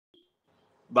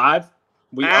Live?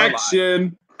 We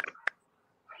Action.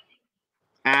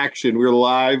 Action. We're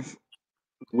live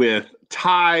with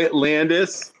Ty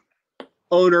Landis,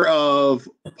 owner of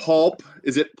Pulp.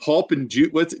 Is it Pulp and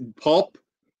Juice? What's it? Pulp?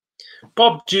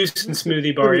 Pulp Juice and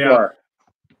Smoothie Bar, yeah.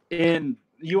 And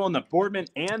you own the Boardman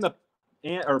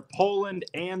or Poland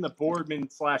and the Boardman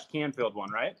 / Canfield one,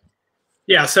 right?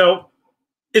 Yeah, so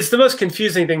it's the most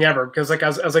confusing thing ever because I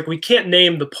was like, we can't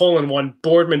name the Poland one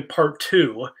Boardman Part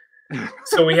 2.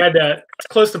 So we had to, it's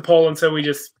close to Poland, so we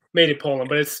just made it Poland,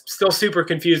 but it's still super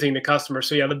confusing to customers.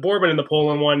 So yeah, the Boardman and the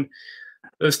Poland one,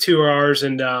 those two are ours,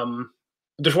 and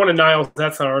there's one in Niles,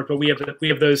 that's not ours, but we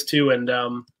have those two, and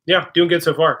yeah, doing good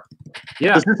so far.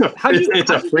 Yeah. It's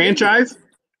a franchise?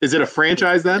 Is it a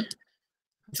franchise then?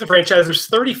 It's a franchise. There's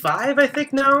 35, I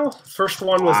think, now. First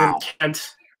one was in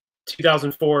Kent,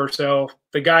 2004. So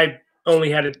the guy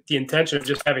only had the intention of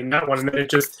just having that one, and then it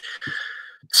just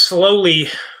slowly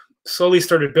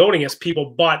started building as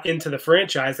people bought into the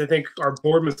franchise. I think our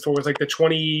Boardman store was like the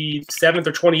 27th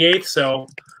or 28th. So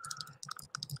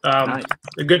nice.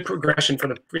 A good progression for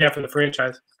the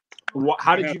franchise.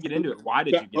 How did you get into it? Why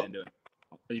did you get into it?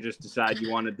 Or you just decide you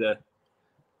wanted to?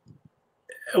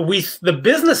 The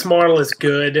business model is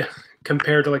good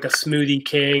compared to like a Smoothie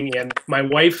King, and my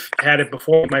wife had it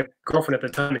before, my girlfriend at the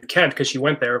time in Kent, because she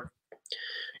went there.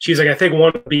 She's like, I think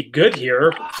one would be good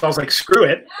here. So I was like, screw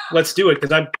it, let's do it,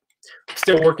 because I'm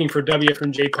still working for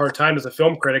WFMJ part-time as a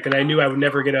film critic, and I knew I would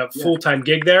never get a full-time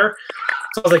gig there.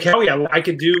 So I was like, hell yeah, I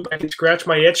could scratch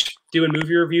my itch doing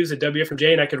movie reviews at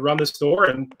WFMJ, and I could run the store,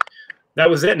 and that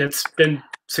was it. And it's been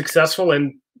successful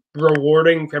and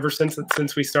rewarding ever since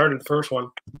we started the first one.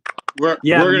 We're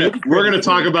gonna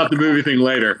talk about the movie thing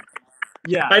later.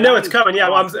 Yeah, I know it's coming. Yeah,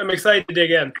 well, I'm excited to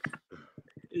dig in.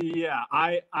 Yeah,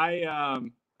 I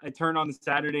turn on the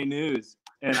Saturday news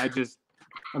and I'm just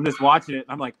watching it.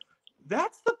 I'm like,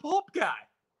 that's the Pulp guy.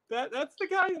 That's the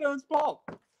guy that owns Pulp.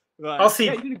 But, I'll see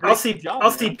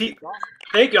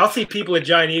people at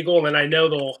Giant Eagle, and I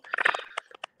know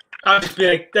I'll just be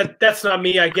like, that's not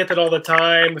me. I get that all the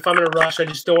time. If I'm in a rush, I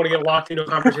just don't want to get locked into a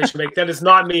conversation. Like, that is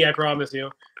not me, I promise you.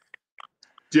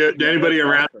 Did anybody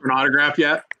around for an autograph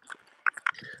yet?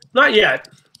 Not yet.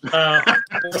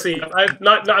 We'll see. I'm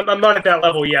not at that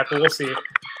level yet, but we'll see.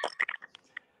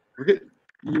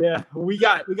 Yeah, we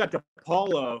got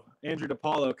Andrew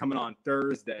DePaulo coming on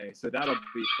Thursday, so that'll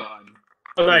be fun.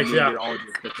 Oh, nice, yeah.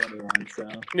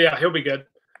 Yeah, he'll be good.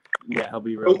 Yeah, he'll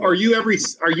be real. Are you every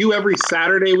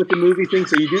Saturday with the movie thing?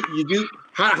 So you do.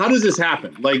 How does this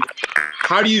happen? Like,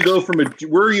 how do you go from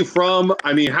where are you from?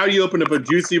 I mean, how do you open up a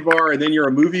juicy bar and then you're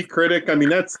a movie critic? I mean,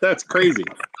 that's crazy.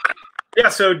 Yeah,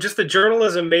 so just a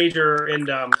journalism major in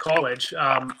college.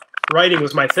 Writing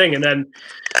was my thing, and then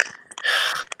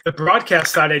the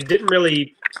broadcast side I didn't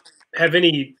really have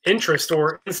any interest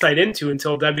or insight into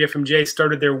until WFMJ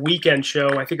started their weekend show.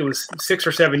 I think it was 6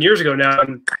 or 7 years ago now,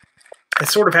 and I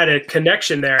sort of had a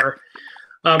connection there.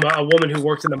 A woman who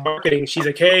worked in the marketing, she's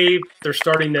like, hey, they're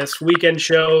starting this weekend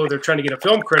show. They're trying to get a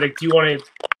film critic. Do you want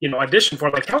to, audition for it?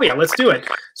 I'm like, hell yeah, let's do it.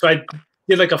 So I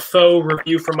did like a faux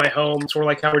review from my home, sort of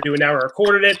like how we're doing now. I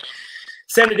recorded it,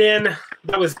 sent it in.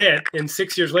 That was it. And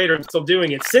 6 years later, I'm still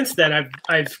doing it. Since then,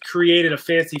 I've created a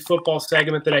fantasy football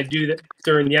segment that I do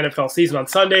during the NFL season on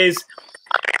Sundays.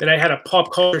 And I had a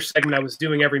pop culture segment I was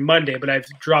doing every Monday, but I've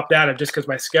dropped that just because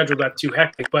my schedule got too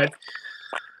hectic. But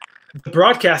the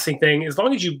broadcasting thing,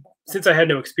 since I had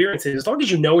no experience in it, as long as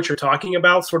you know what you're talking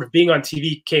about, sort of being on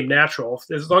TV came natural.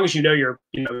 As long as you know your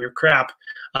crap,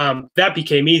 that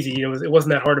became easy. It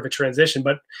wasn't that hard of a transition.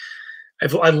 But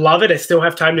I love it. I still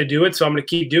have time to do it, so I'm going to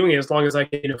keep doing it as long as I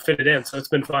can fit it in. So it's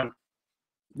been fun.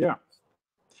 Yeah.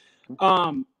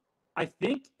 I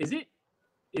think is it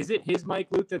his mic,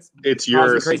 Luke? It's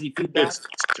yours. Crazy feedback? It's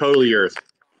totally yours.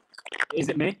 Is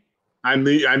it me? I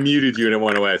muted you and it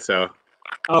went away. So.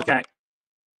 Okay.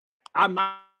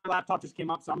 My laptop just came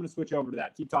up, so I'm going to switch over to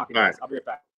that. Keep talking, guys. I'll be right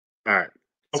back. All right.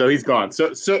 So he's gone.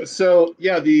 So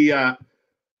yeah, the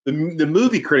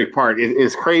movie critic part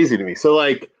is crazy to me. So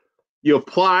like, you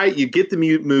apply, you get the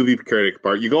movie critic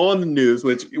part, you go on the news,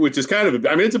 which is kind of,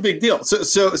 it's a big deal.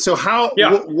 So how?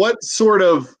 Yeah. What sort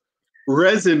of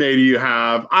resume do you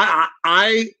have?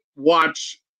 I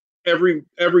watch every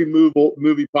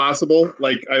movie possible.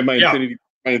 Like I have my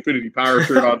Infinity Power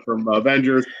shirt on from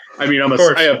Avengers. I mean,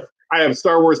 I have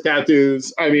Star Wars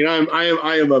tattoos. I mean,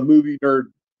 I am a movie nerd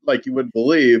like you wouldn't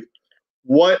believe.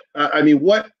 What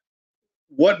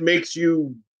makes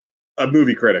you a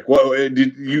movie critic? What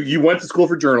did you went to school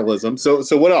for journalism? So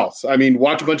what else? I mean,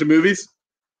 watch a bunch of movies.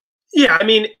 Yeah, I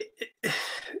mean,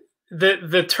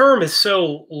 the term is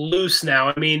so loose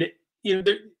now. I mean,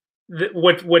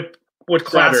 what what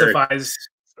classifies.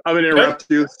 I'm going to interrupt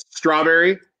you.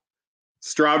 Strawberry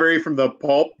from the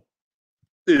Pulp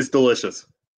is delicious.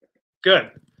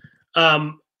 Good.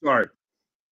 Sorry.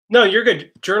 No, you're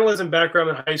good. Journalism background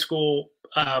in high school.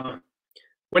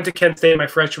 Went to Kent State my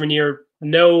freshman year.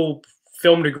 No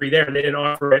film degree there. They didn't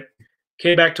offer it.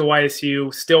 Came back to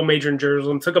YSU, still majored in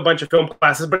journalism. Took a bunch of film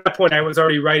classes, but at that point I was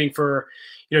already writing for,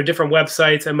 different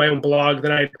websites and my own blog.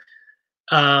 Then I,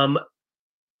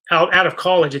 out of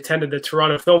college, attended the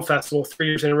Toronto Film Festival 3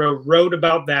 years in a row. Wrote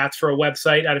about that for a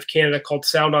website out of Canada called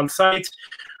Sound on Sight.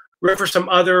 Wrote for some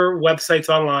other websites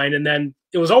online, and then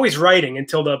it was always writing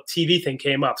until the TV thing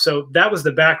came up. So that was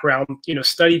the background,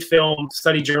 studied film,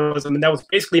 studied journalism, and that was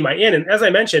basically my in. And as I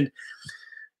mentioned,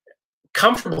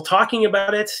 comfortable talking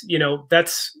about it,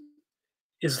 that's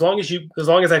as long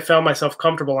as I found myself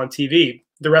comfortable on TV,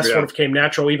 the rest sort of came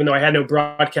natural, even though I had no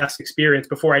broadcast experience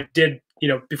before I joined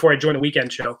the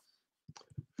weekend show.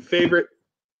 Favorite.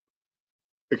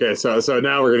 Okay. So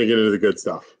now we're going to get into the good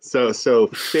stuff. So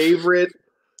favorite.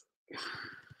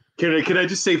 Can I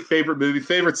just say favorite movie,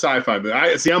 favorite sci-fi movie?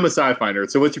 I'm a sci-fi nerd.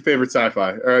 So what's your favorite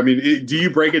sci-fi? Or, I mean, do you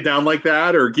break it down like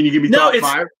that, or can you give me top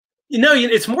 5?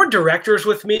 It's more directors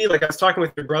with me. Like I was talking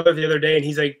with your brother the other day, and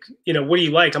he's like, what do you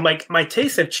like? I'm like, my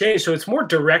tastes have changed, so it's more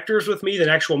directors with me than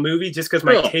actual movies, just because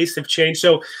my tastes have changed.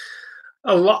 So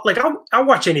a lot, like I'll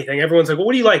watch anything. Everyone's like, well,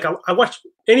 what do you like? I watch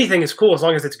anything is cool as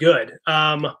long as it's good.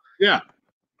 But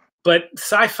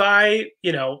sci-fi,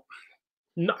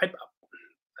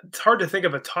 it's hard to think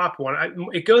of a top one.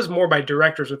 It goes more by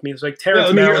directors with me. It's like Terrence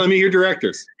Malick. Let me hear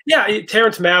directors. Yeah,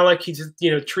 Terrence Malick. He's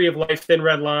Tree of Life, Thin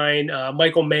Red Line.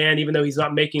 Michael Mann, even though he's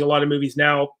not making a lot of movies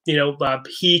now.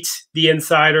 Heat, The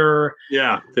Insider.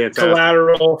 Yeah, fantastic.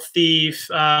 Collateral, Thief.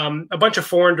 A bunch of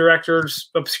foreign directors,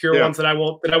 obscure ones that I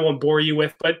won't bore you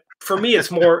with. But for me,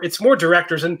 it's more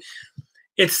directors, and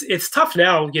it's tough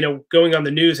now. Going on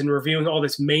the news and reviewing all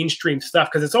this mainstream stuff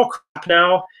because it's all crap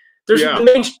now. There's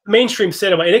the mainstream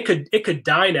cinema, and it could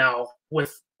die now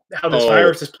with how this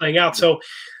virus is playing out. So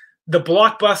the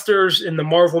blockbusters and the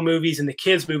Marvel movies and the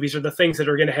kids movies are the things that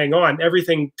are going to hang on.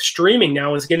 Everything streaming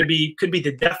now is could be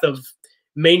the death of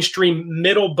mainstream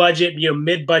middle budget,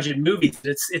 mid budget movies.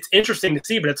 It's interesting to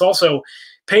see, but it's also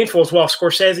painful as well.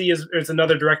 Scorsese is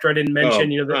another director I didn't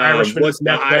mention. The Irishman was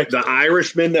Netflix. The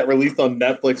Irishman that released on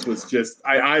Netflix was just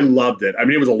I loved it. I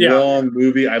mean, it was a long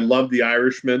movie. I loved The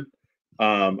Irishman.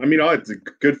 It's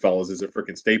Goodfellas is a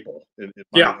freaking staple in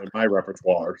my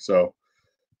repertoire. So,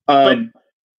 go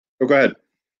ahead.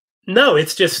 No,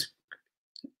 it's just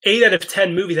 8 out of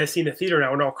 10 movies I see in the theater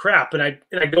now are all crap. And I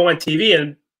go on TV,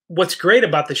 and what's great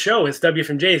about the show is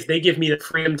WFMJ is they give me the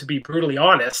freedom to be brutally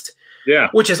honest. Yeah,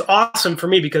 which is awesome for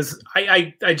me because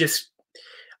I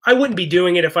wouldn't be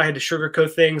doing it if I had to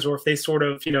sugarcoat things or if they sort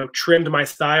of trimmed my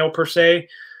style per se.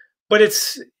 But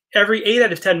it's every 8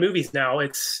 out of 10 movies now,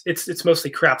 it's mostly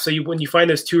crap. So when you find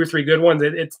those 2 or 3 good ones,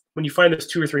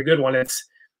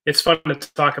 it's fun to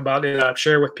talk about and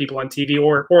share with people on TV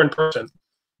or in person.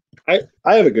 I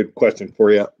have a good question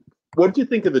for you. What did you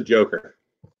think of the Joker?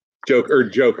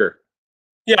 Joker.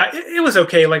 Yeah, it was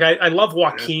okay. Like I love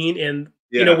Joaquin, and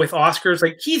with Oscars,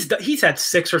 like he's had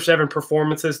 6 or 7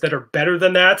 performances that are better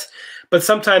than that, but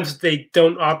sometimes they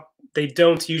don't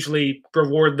usually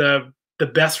reward the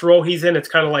best role he's in. It's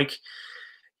kind of like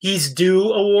he's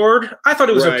due award. I thought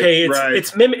it was okay.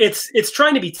 It's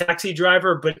trying to be Taxi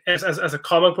Driver, but as a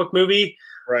comic book movie,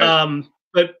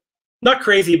 but not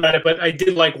crazy about it. But I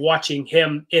did like watching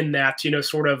him in that,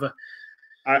 sort of,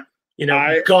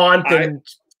 gaunt and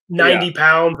 90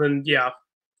 pounds, and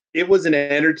it was an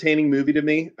entertaining movie to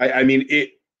me.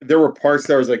 There were parts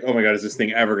that I was like, oh my God, is this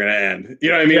thing ever going to end?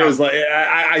 You know what I mean? It was like,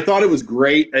 I thought it was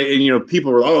great. And,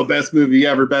 people were, best movie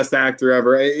ever, best actor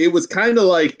ever. It was kind of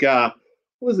like, what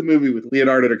was the movie with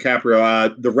Leonardo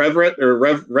DiCaprio? The Revenant, or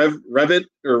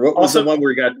what was the one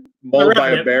where he got mauled by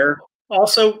a bear?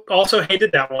 Also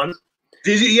hated that one.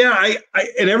 Did you? Yeah,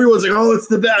 and everyone's like, oh, it's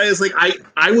the best. It's like,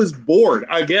 I was bored.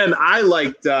 Again, I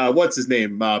liked, what's his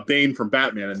name? Bane from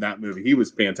Batman in that movie. He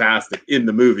was fantastic in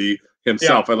the movie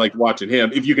himself. I liked watching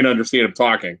him, if you can understand him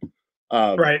talking.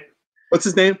 Right. What's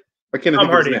his name? I can't think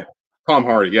of his name. Tom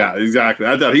Hardy. Yeah, exactly.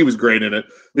 I thought he was great in it,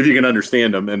 if you can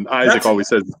understand him. And Isaac always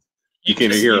says you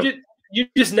can't hear him. You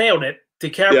just nailed it.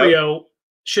 DiCaprio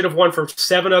should have won for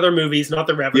 7 other movies, not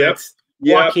The Revenant.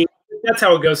 Joaquin, that's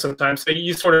how it goes sometimes. So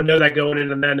you sort of know that going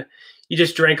in, and then you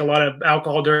just drank a lot of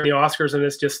alcohol during the Oscars, and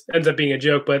this just ends up being a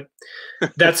joke. But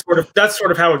that's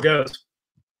sort of how it goes.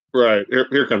 Right.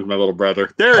 Here comes my little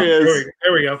brother. There he is.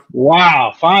 There we go.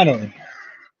 Wow, finally.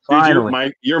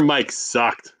 Dude, your mic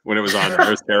sucked when it was on there. It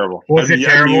was terrible. Was it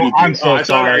terrible? I'm so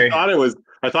sorry. I thought it was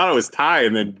I thought it was Ty,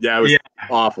 and then it was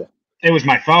awful. It was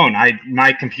my phone.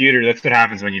 My computer. That's what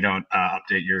happens when you don't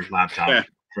update your laptop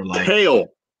for like Kale.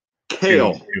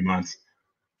 Two months.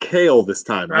 Kale this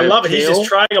time. I love it. He's just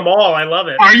trying them all. I love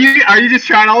it. Are you just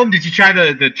trying all of them? Did you try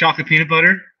the chocolate peanut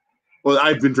butter? Well,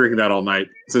 I've been drinking that all night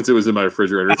since it was in my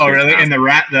refrigerator. Oh, really? And the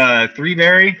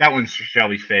 3-berry? That one's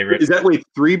Shelby's favorite. Is that wait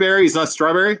 3-berry? Is not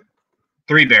strawberry?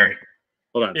 3-berry.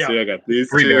 Hold on. Yeah. See, I got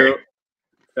these 3-berry. two.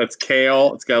 That's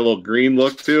kale. It's got a little green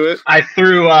look to it. I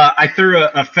threw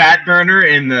a fat burner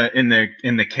in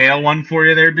the kale one for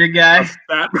you there, big guy.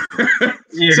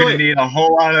 You're gonna need a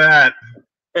whole lot of that.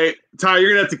 Hey, Ty,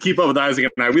 you're gonna have to keep up with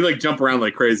Isaac and I. We like jump around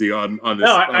like crazy on this.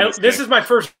 No, this is my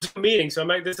first meeting, so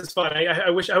this is fun. I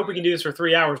hope we can do this for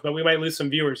 3 hours, but we might lose some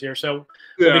viewers here. So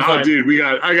dude,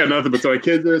 I got nothing but so my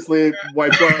kids are asleep,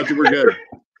 wife's out, we're good.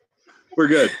 We're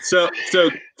good. So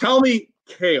tell me,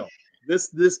 kale.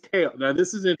 This kale. Now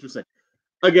this is interesting.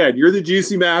 Again, you're the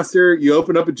juicy master. You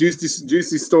open up a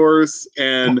juicy stores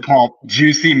and Pulp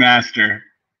juicy master.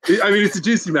 I mean, it's a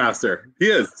juicy master. He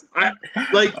is. Oh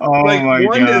my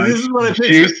god! This is what I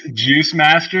picture. Juice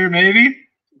master, maybe.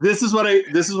 This is what I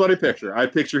picture. I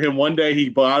picture him one day. He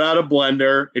bought out a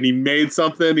blender and he made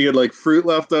something. He had like fruit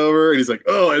left over, and he's like,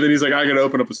 oh, and then he's like, I gotta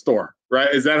open up a store. Right?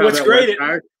 Is that how that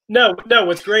works? No.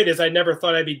 What's great is I never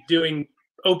thought I'd be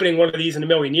opening one of these in a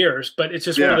million years, but it's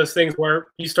just one of those things where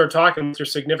you start talking with your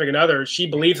significant other. She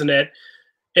believes in it,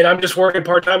 and I'm just working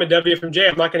part-time at WFMJ.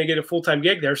 I'm not going to get a full-time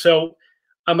gig there. So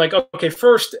I'm like, okay,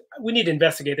 first we need to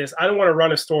investigate this. I don't want to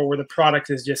run a store where the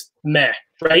product is just meh,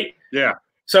 right? Yeah.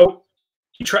 So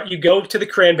you go to the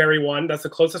cranberry one. That's the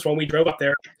closest one. We drove up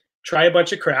there, try a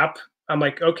bunch of crap. I'm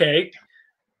like, okay,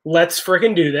 let's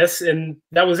freaking do this. And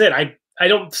that was it. I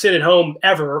don't sit at home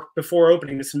ever before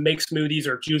opening this and make smoothies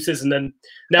or juices, and then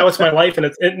now it's my life, and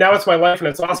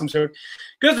it's awesome. So it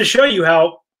goes to show you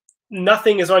how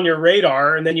nothing is on your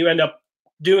radar, and then you end up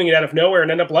doing it out of nowhere and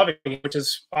end up loving it, which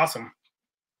is awesome.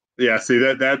 Yeah, see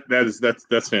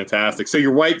that's fantastic. So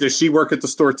your wife, does she work at the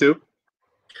store too?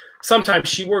 Sometimes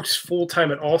she works full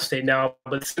time at Allstate now,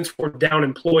 but since we're down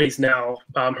employees now,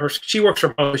 she works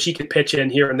from home. She can pitch in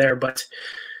here and there, but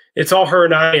it's all her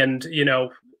and I, and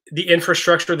the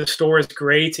infrastructure of the store is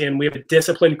great, and we have a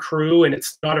disciplined crew, and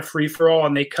it's not a free-for-all,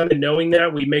 and they come in knowing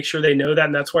that. We make sure they know that,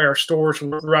 and that's why our stores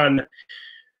run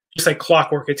just like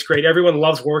clockwork. It's great. Everyone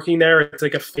loves working there. It's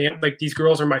like like these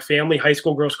girls are my family, high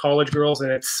school girls, college girls,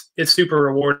 and it's super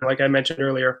rewarding, like I mentioned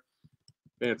earlier.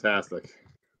 Fantastic.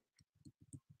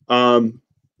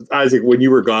 Isaac, when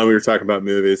you were gone, we were talking about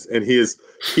movies, and he is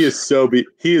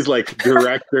like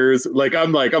directors. Like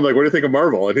I'm like, what do you think of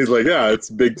Marvel? And he's like, yeah, it's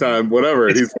big time, whatever.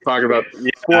 And he's talking about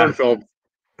foreign films.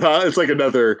 It's like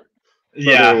another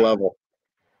level.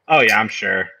 Oh yeah, I'm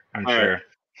sure. Right.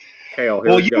 Hale,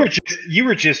 well, you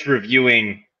were just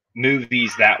reviewing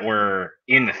movies that were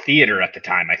in the theater at the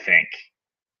time, I think,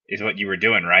 is what you were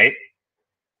doing, right?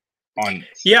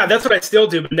 Yeah, that's what I still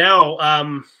do. But now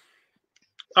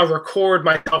I record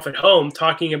myself at home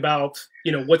talking about,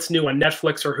 what's new on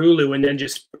Netflix or Hulu, and then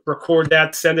just record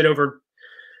that, send the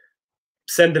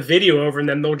video over, and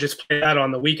then they'll just play that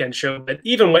on the weekend show. But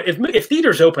even if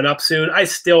theaters open up soon, I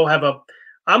still have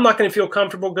I'm not going to feel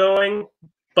comfortable going,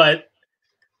 but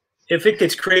if it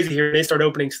gets crazy here and they start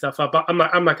opening stuff up, I'm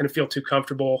not going to feel too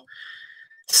comfortable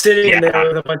sitting in there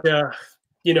with a bunch of,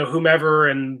 whomever,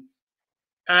 and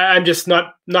I'm just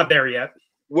not there yet.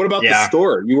 What about the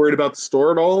store? You worried about the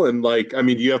store at all? And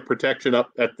do you have protection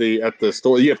up at the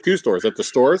store? You have 2 stores at the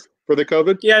stores for the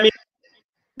COVID? Yeah,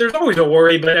 there's always a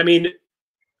worry, but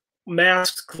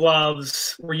masks,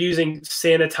 gloves. We're using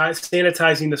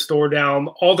sanitizing the store down.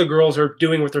 All the girls are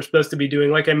doing what they're supposed to be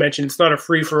doing. Like I mentioned, it's not a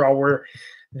free for all where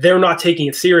they're not taking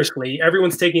it seriously.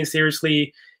 Everyone's taking it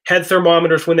seriously. Head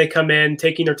thermometers when they come in,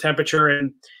 taking their temperature,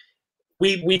 and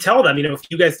we tell them, if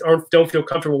you guys don't feel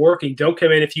comfortable working, don't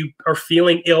come in. If you are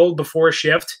feeling ill before a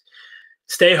shift,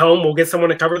 stay home. We'll get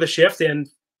someone to cover the shift, and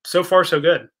so far so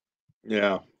good.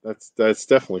 Yeah, that's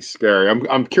definitely scary.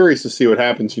 I'm curious to see what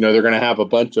happens. They're going to have a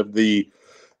bunch of the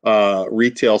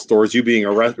retail stores. You being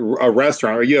a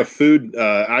restaurant, or you have food.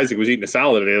 Isaac was eating a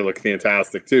salad today. It looked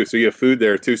fantastic too. So you have food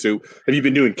there too. So have you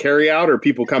been doing carry out, or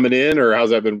people coming in, or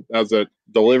how's that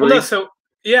delivery? Well, no, so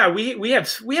yeah, we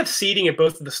have seating at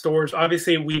both of the stores.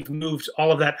 Obviously, we've moved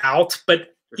all of that out,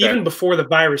 but even before the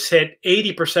virus hit,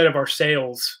 80% of our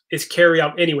sales is carry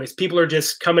out anyways. People are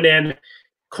just coming in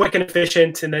quick and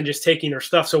efficient and then just taking their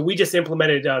stuff. So we just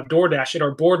implemented DoorDash at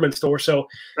our Boardman store. So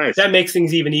that makes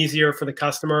things even easier for the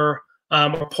customer.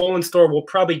 Our Poland store will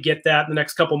probably get that in the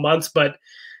next couple months. But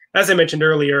as I mentioned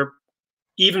earlier,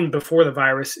 even before the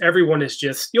virus, everyone is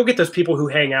you'll get those people who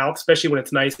hang out, especially when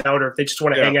it's nice out, or if they just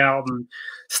want to hang out and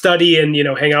study and,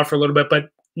 hang out for a little bit.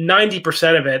 But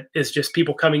 90% of it is just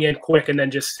people coming in quick and then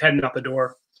just heading out the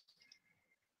door.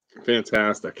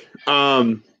 Fantastic.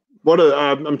 I'm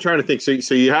trying to think.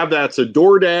 So you have that. So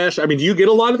DoorDash. I mean, do you get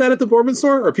a lot of that at the Bourbon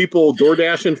store? Are people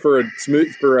DoorDashing for a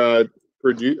smoothie?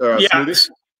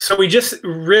 So we just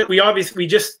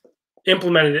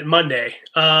implemented it Monday.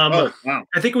 Wow.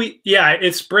 I think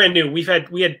it's brand new. We've had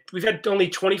only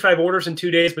 25 orders in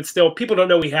 2 days, but still people don't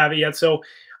know we have it yet. So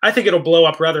I think it'll blow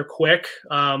up rather quick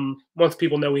once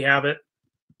people know we have it.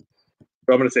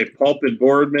 So I'm going to say Pulp and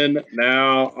Boardman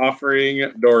now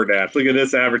offering DoorDash. Look at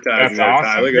this advertising. That's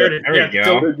awesome. Look at there you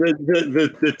go.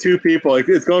 The two people,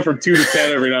 it's going from 2 to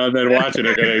 10 every now and then watching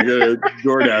it. Going to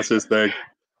DoorDash this thing.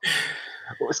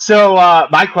 So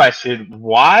my question,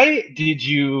 why did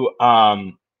you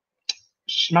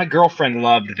my girlfriend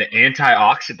loved the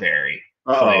antioxidant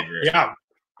flavor. Yeah.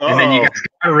 And then you guys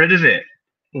got rid of it.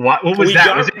 What was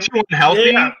that? Was it too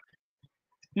unhealthy? Yeah.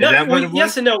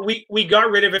 Yes and no. We got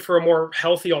rid of it for a more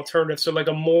healthy alternative. So like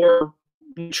a more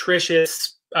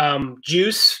nutritious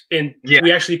juice. And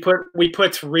we actually put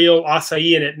real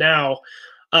acai in it now.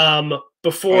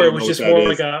 Before it was just more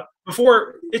like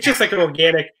it's just like an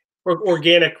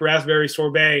organic raspberry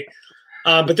sorbet.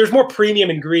 But there's more premium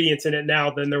ingredients in it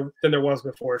now than there was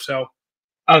before. So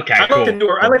okay, I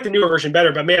like the newer version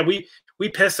better. But man, we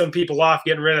pissed some people off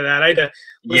getting rid of that. I had to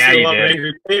listen to a lot of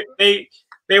angry.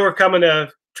 They were coming to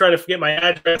trying to forget my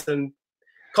address and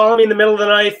calling me in the middle of the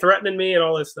night, threatening me, and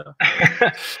all this stuff.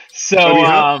 So,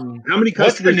 how many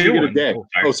customers do you get a day?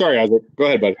 Oh, sorry, Isaac. Go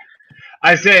ahead, buddy.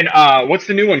 I was saying, what's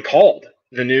the new one called?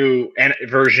 The new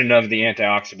version of the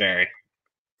antioxidant.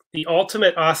 The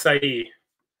Ultimate Acai.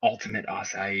 Ultimate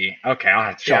Acai. Okay, I'll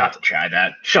have to try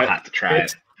that. She'll have to try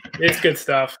it. It's good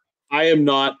stuff. I am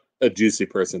not a juicy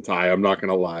person, Ty. I'm not going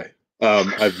to lie.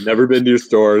 I've never been to your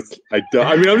stores. I'm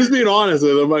just being honest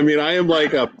with them. I mean, I am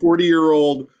like a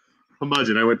 40-year-old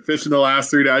curmudgeon. I went fishing the last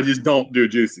 3 days. I just don't do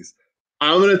juicies.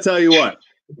 I'm going to tell you what.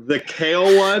 The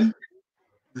kale one,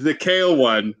 the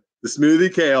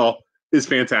smoothie kale is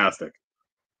fantastic.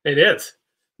 It is.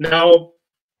 Now,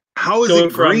 how is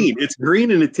it green? It's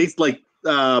green and it tastes like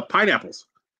pineapples.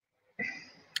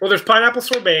 Well, there's pineapple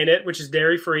sorbet in it, which is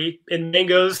dairy-free, and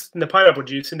mangoes and the pineapple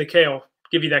juice and the kale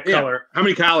give you that color. How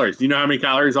many calories? Do you know how many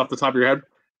calories off the top of your head?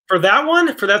 For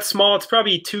that small, it's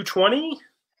probably 220.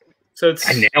 So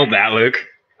I nailed that, Luke.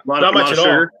 Not much at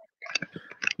all.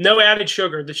 No added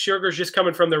sugar. The sugar is just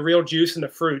coming from the real juice and the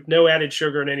fruit. No added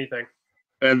sugar in anything.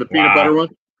 And the peanut butter one?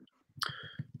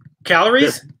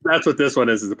 Calories? That's what this one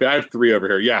is. I have 3 over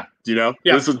here. Yeah. Do you know?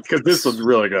 Yeah. This one's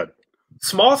really good.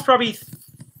 Small is probably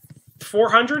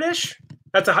 400-ish.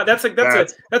 That's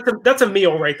a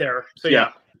meal right there. So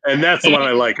yeah. And that's the one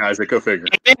I like, Isaac. Go figure.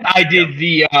 I did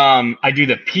I do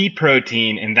the pea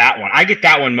protein in that one. I get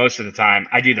that one most of the time.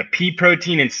 I do the pea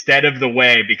protein instead of the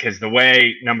whey because the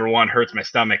whey, number one, hurts my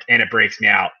stomach and it breaks me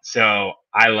out. So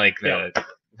I like the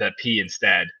pea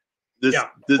instead. This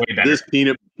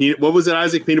peanut. What was it,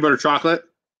 Isaac? Peanut butter chocolate?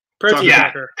 Protein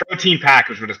packer. Protein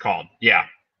pack is what it's called. Yeah.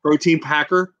 Protein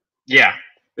packer? Yeah.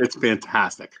 It's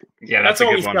fantastic. Yeah, that's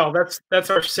all we sell.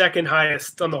 That's our second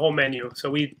highest on the whole menu.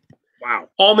 So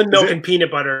almond milk and peanut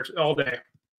butter all day.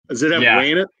 Does it have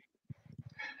whey in it?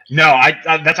 No,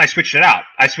 I switched it out.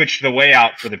 I switched the whey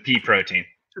out for the pea protein.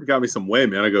 Should have got me some whey,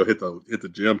 man. I go hit the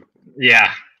gym.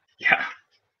 Yeah.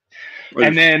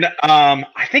 And then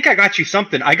I think I got you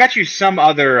something. I got you some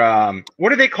other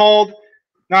what are they called?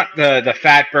 Not the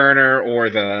fat burner or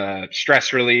the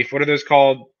stress relief. What are those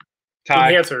called?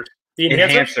 Ty? Enhancers. The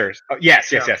enhancers. Oh,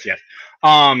 yes.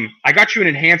 I got you an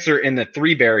enhancer in the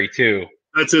 3-berry too.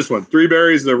 That's this one.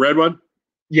 3-berries, the red one?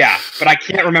 Yeah, but I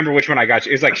can't remember which one I got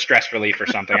you. It was like stress relief or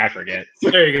something. I forget.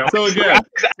 There you go. So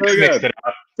good.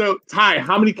 So, Ty,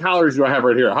 how many calories do I have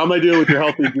right here? How am I doing with your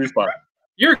healthy juice bar?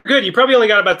 You're good. You probably only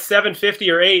got about 750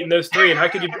 or 8 in those 3. And how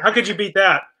could you beat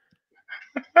that?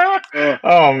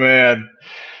 Oh man,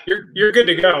 you're good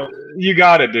to go. You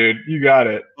got it, dude. You got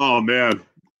it. Oh man,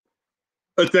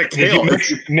 it's that kale. Did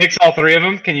you mix all 3 of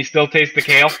them? Can you still taste the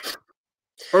kale?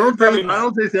 I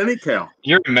don't taste any kale.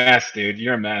 You're a mess, dude.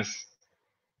 You're a mess.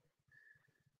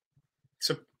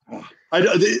 So,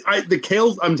 the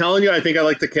kale. I'm telling you, I think I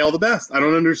like the kale the best. I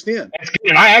don't understand. That's good.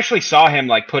 And I actually saw him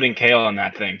like putting kale in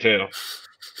that thing too.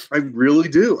 I really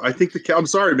do. I think the kale. I'm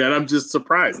sorry, man. I'm just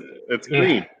surprised. It's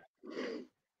green.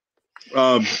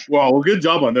 Well, good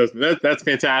job on this. That's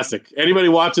fantastic. Anybody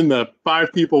watching, the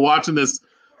 5 people watching this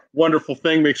wonderful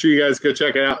thing, make sure you guys go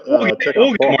check it out. We'll get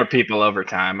more people over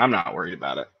time. I'm not worried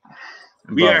about it.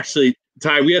 We actually,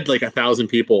 Ty, we had like 1,000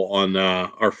 people on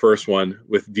our first one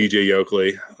with DJ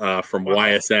Yoakley from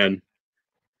YSN.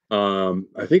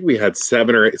 I think we had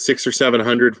 600 or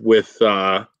 700 with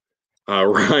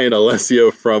Ryan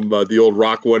Alessio from the old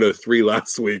Rock 103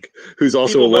 last week, who's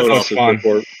also a loan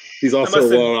officer. He's also a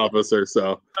loan officer.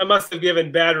 So I must have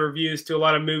given bad reviews to a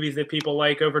lot of movies that people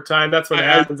like over time. That's what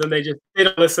happens, and they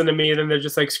don't listen to me, and then they're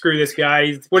just like, "Screw this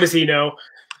guy. What does he know?"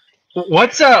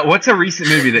 What's a recent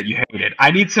movie that you hated? I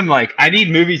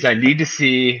need movies I need to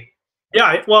see.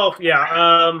 Yeah. Well,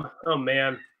 yeah. Oh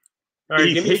man. All right,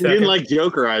 he didn't like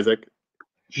Joker, Isaac.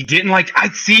 He didn't like. I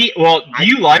see. Well, do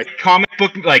you like comic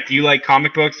book? Like, do you like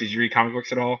comic books? Did you read comic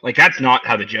books at all? Like, that's not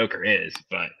how the Joker is,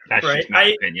 but that's just my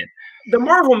opinion. The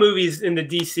Marvel movies in the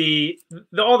DC,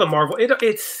 all the Marvel,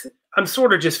 it's. I'm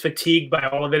sort of just fatigued by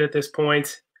all of it at this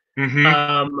point.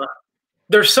 Mm-hmm.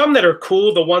 There's some that are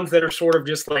cool. The ones that are sort of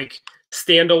just like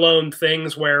standalone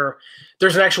things where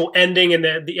there's an actual ending, and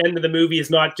the end of the movie is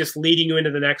not just leading you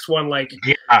into the next one. Like,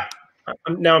 yeah.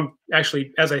 Now I'm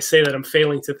actually, as I say that, I'm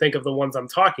failing to think of the ones I'm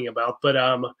talking about. But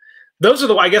those are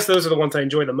the ones I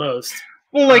enjoy the most.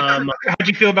 Well, like, how'd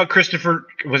you feel about Christopher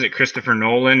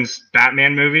Nolan's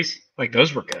Batman movies? Like,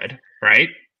 those were good, right?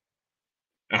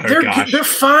 Oh, they're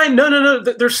fine. No.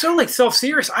 They're so like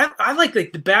self-serious. I like the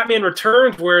Batman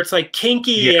Returns where it's like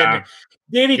kinky and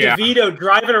Danny DeVito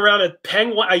driving around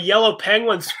a yellow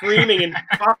penguin screaming and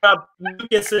popping up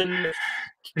Lucas and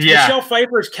Michelle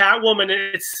Pfeiffer's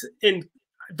Catwoman.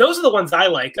 Those are the ones I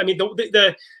like. I mean,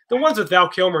 the ones with Val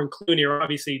Kilmer and Clooney are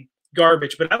obviously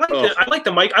garbage, but I like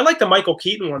the Michael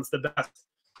Keaton ones the best.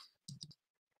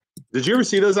 Did you ever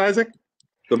see those, Isaac?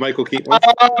 The Michael Keaton ones?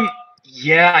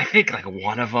 Yeah, I think like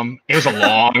one of them. It was a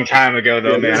long time ago,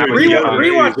 though, man.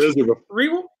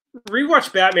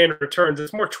 Rewatch Batman Returns.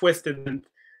 It's more twisted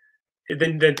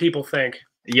than people think.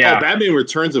 Yeah, Batman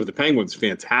Returns of the Penguin's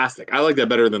fantastic. I like that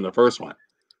better than the first one.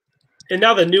 And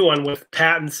now the new one with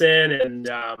Pattinson and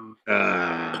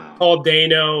Paul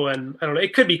Dano, and I don't know.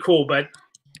 It could be cool, but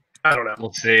I don't know.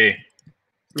 We'll see.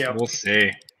 Yeah, we'll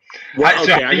see. Well,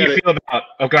 how do you feel about?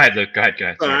 Oh, go ahead, Luke. Go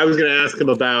ahead. I was going to ask him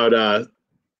about.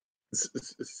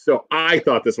 So I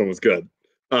thought this one was good.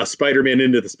 Spider-Man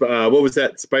into the what was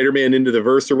that? Spider-Man into the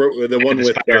Verse, or the one with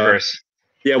Spider-Verse.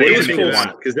 Yeah, what do you think of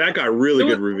that? Because that got really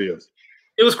good reviews.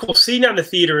 It was cool. Seeing that in the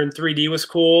theater in 3D was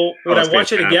cool. Would I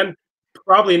watch it again?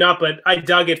 Probably not, but I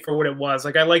dug it for what it was.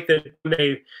 Like, I like that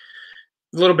they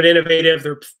a little bit innovative.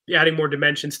 They're adding more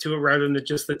dimensions to it rather than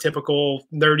just the typical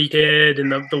nerdy kid and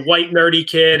the white nerdy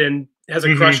kid and has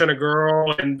a crush on a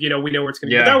girl, and we know where it's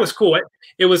going to be. But that was cool.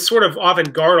 It was sort of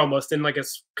avant-garde almost in like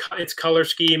its color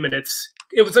scheme, and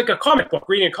it was like a comic book,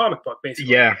 reading a comic book,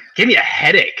 basically. Yeah. Gave me a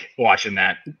headache watching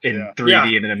that in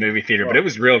 3D and in a movie theater, but it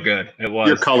was real good. It was.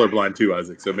 You're colorblind too,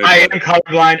 Isaac. So maybe I am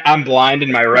colorblind. I'm blind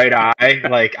in my right eye.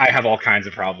 Like, I have all kinds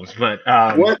of problems. But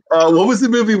what was the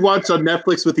movie we watched on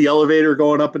Netflix with the elevator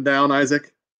going up and down,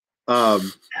 Isaac?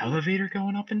 Elevator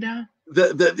going up and down?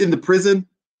 The in the prison?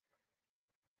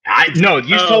 No,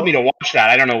 you told me to watch that.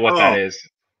 I don't know what that is.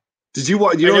 Did you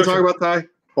watch? You know what I'm talking about, Ty?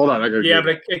 Hold on,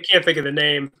 but I can't think of the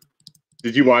name.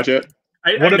 Did you watch it?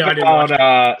 What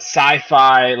about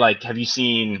sci-fi? Like, have you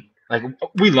seen? Like,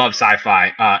 we love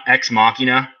sci-fi. Ex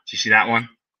Machina. Did you see that one?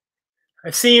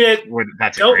 I've seen it.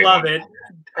 That's don't love it.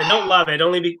 I don't love it.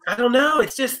 I don't know.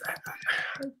 It's just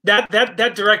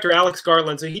that director Alex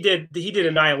Garland. So he did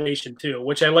Annihilation too,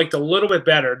 which I liked a little bit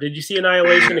better. Did you see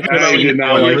Annihilation?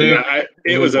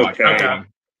 It was okay.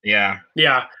 Yeah.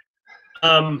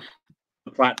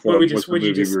 The platform was the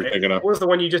movie we were thinking of. What was the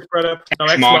one you just brought up?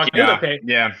 Ex Machina. Okay.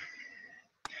 Yeah.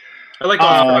 I like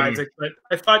Isaac, but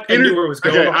I thought I knew where it was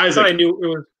going. I thought I knew it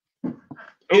was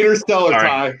Interstellar.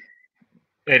 Ty.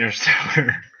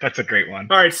 Interstellar. That's a great one.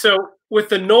 All right, so with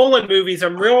the Nolan movies,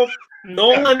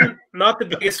 Nolan, not the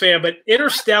biggest fan, but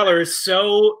Interstellar is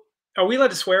so. Are we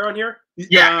allowed to swear on here?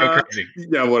 Yeah, go crazy.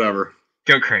 Yeah, whatever.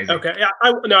 Go crazy. Okay, yeah,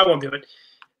 I won't do it.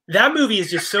 That movie is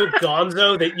just so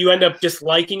gonzo that you end up just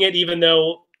liking it, even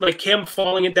though like him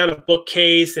falling it down a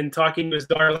bookcase and talking to his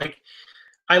daughter. Like,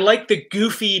 I like the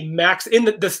goofy Max in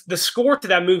the score to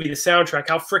that movie, the soundtrack,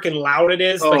 how freaking loud it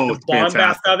is, like the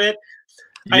bombast of it.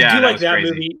 I do like that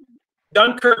movie.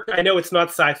 Dunkirk, I know it's not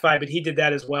sci-fi, but he did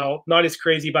that as well. Not as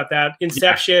crazy about that.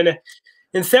 Inception. Yeah.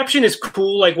 Inception is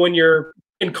cool, like when you're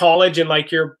in college and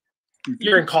like you're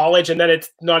in college and then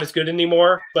it's not as good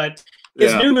anymore. But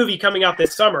his new movie coming out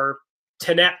this summer,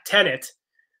 Tenet,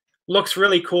 looks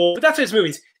really cool. But that's his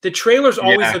movies. The trailers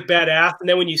always look badass, and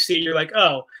then when you see it, you're like,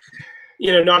 oh,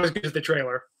 not as good as the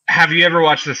trailer. Have you ever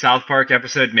watched the South Park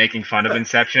episode making fun of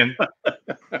Inception?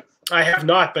 I have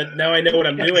not, but now I know what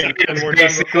I'm doing. And we're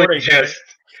done recording.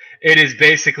 It is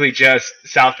basically just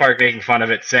South Park making fun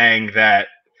of it, saying that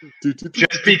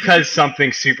just because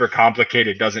something's super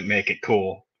complicated doesn't make it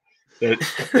cool.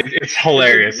 It's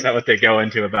hilarious what they go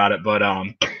into about it. But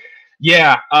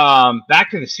back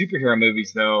to the superhero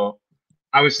movies though.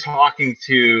 I was talking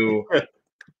to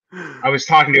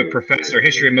a professor,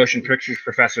 history of motion pictures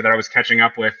professor that I was catching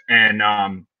up with, and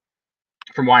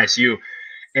from YSU.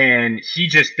 And he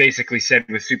just basically said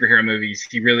with superhero movies,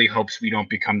 he really hopes we don't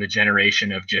become the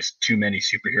generation of just too many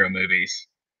superhero movies.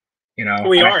 You know,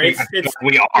 we are.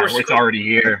 We are. It's already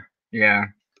here. Yeah,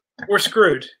 we're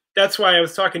screwed. That's why I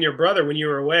was talking to your brother when you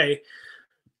were away.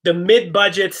 The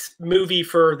mid-budget movie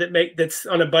that's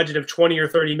on a budget of 20 or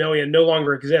 30 million no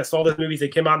longer exists. All those movies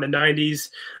that came out in the 90s,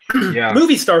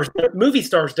 movie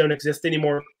stars don't exist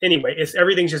anymore. Anyway,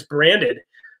 everything's just branded.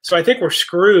 So I think we're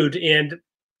screwed, and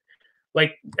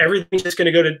like everything's just going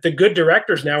to go to the good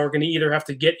directors now. Are going to either have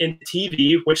to get into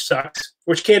TV, which sucks,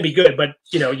 which can be good, but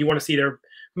you want to see their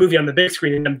movie on the big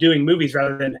screen, and them doing movies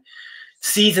rather than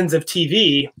seasons of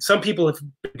TV. Some people have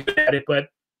been good at it, but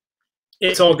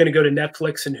it's all going to go to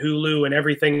Netflix and Hulu and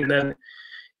everything. And then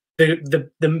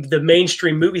the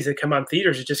mainstream movies that come on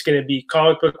theaters are just going to be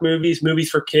comic book movies, movies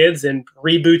for kids, and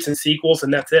reboots and sequels,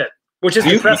 and that's it, which is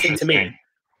depressing to me.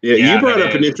 Yeah, you brought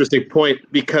up an interesting point,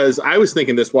 because I was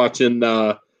thinking this watching,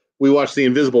 we watched The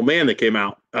Invisible Man that came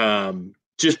out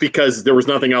just because there was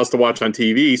nothing else to watch on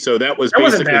TV. So that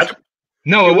wasn't bad.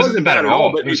 No, it wasn't bad at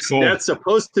all. But that's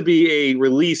supposed to be a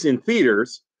release in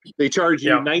theaters. They charge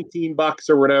you $19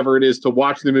 or whatever it is to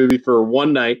watch the movie for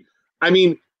one night. I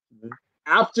mean,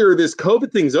 after this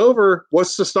COVID thing's over,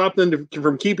 what's to stop them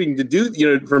from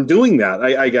from doing that?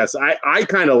 I guess I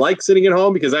kind of like sitting at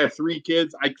home because I have 3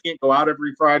 kids. I can't go out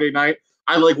every Friday night.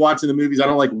 I like watching the movies. I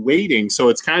don't like waiting. So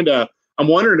it's I'm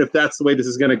wondering if that's the way this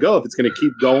is going to go, if it's going to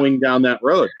keep going down that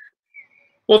road.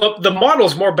 Well, the model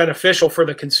is more beneficial for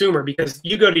the consumer, because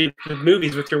you go to the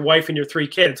movies with your wife and your 3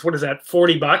 kids. What is that?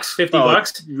 $40,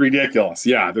 $50? Ridiculous.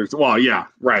 Yeah.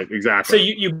 Right. Exactly. So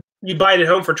you buy it at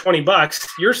home for $20.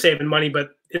 You're saving money, but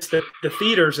it's the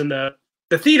theaters, and the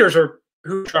theaters are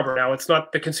who's trouble now. It's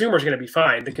not the consumer's going to be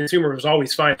fine. The consumer was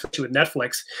always fine, especially with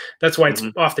Netflix. That's why it's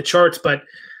off the charts. But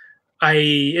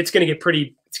it's going to get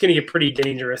pretty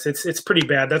dangerous. It's pretty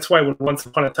bad. That's why when Once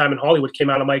Upon a Time in Hollywood came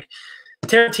out, I'm like,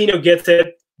 Tarantino gets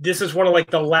it. This is one of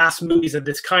like the last movies of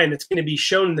this kind that's going to be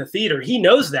shown in the theater. He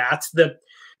knows that. The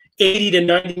 $80 to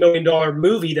 $90 million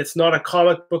movie that's not a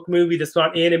comic book movie, that's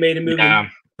not animated movie. Yeah.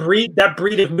 That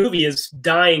breed of movie is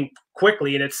dying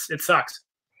quickly, and it sucks.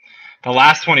 The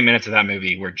last 20 minutes of that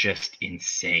movie were just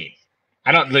insane.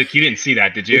 You didn't see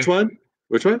that, did you?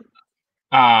 Which one?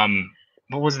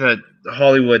 What was the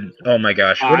Hollywood? Oh my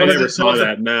gosh. I never saw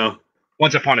that. No.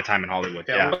 Once Upon a Time in Hollywood.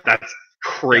 Yeah. That's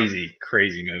crazy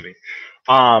movie.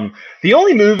 The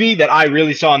only movie that I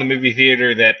really saw in the movie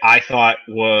theater that I thought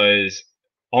was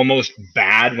almost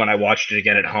bad when I watched it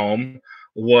again at home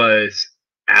was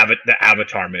the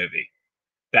Avatar movie.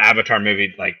 The Avatar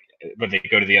movie, like when they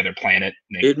go to the other planet.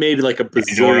 It made like $1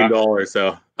 bazillion.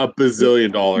 $1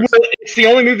 bazillion. Well, it's the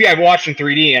only movie I've watched in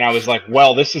 3D, and I was like,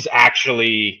 well, this is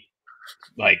actually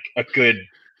like a good,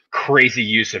 crazy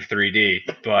use of 3D,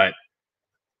 but.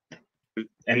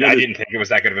 And I didn't think it was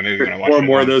that good of a movie when I watched it. 4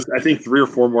 more of those. I think 3 or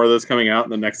 4 more of those coming out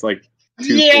in the next 2.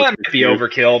 Yeah, it might be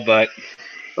overkill, but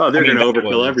they're going to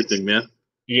overkill everything, man.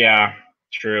 Yeah,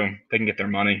 true. They can get their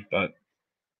money, but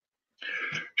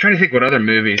I'm trying to think what other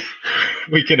movies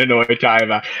we can annoy Ty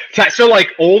about. So, like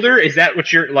older, is that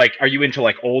what you're like? Are you into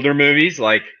like older movies,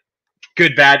 like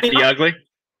Good, Bad, the Ugly?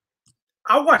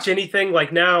 I'll watch anything.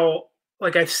 Like now,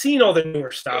 like I've seen all the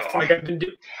newer stuff. Like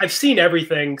I've seen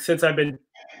everything since I've been.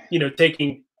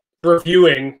 Taking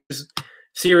reviewing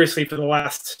seriously for the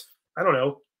last,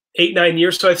 8-9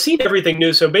 years. So I've seen everything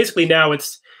new. So basically now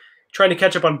it's trying to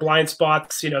catch up on blind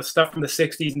spots, stuff from the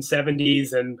 60s and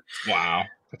 70s and wow,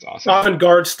 that's awesome.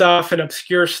 Avant-garde stuff and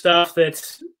obscure stuff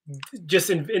that's just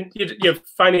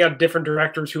finding out different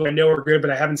directors who I know are good,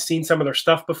 but I haven't seen some of their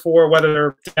stuff before, whether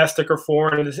they're domestic or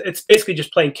foreign. It's basically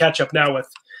just playing catch up now with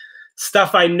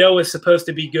stuff I know is supposed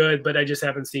to be good, but I just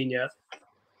haven't seen yet.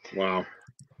 Wow.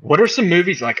 What are some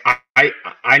movies like I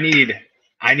need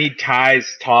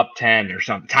Ty's top 10 or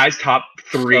something. Ty's top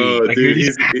 3. Oh, like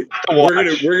dude, we're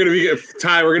gonna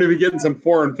be getting some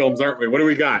foreign films, aren't we? What do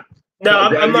we got? No,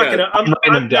 I'm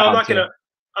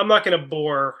not gonna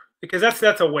bore because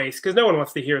that's a waste because no one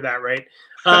wants to hear that, right?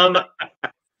 So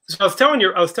I was telling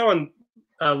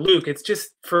Luke, it's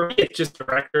just for me, it's just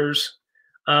directors,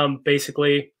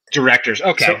 basically. Directors,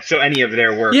 okay. So any of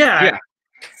their work, yeah.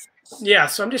 Yeah,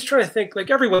 so I'm just trying to think. Like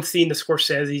everyone's seen the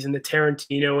Scorsese's and the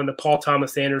Tarantino and the Paul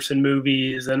Thomas Anderson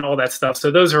movies and all that stuff.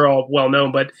 So those are all well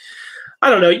known. But I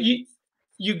don't know.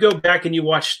 You go back and you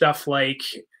watch stuff like,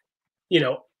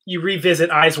 you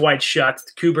revisit Eyes Wide Shut,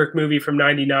 the Kubrick movie from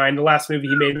 '99, the last movie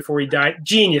he made before he died.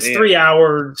 Genius, 3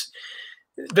 hours.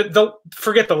 The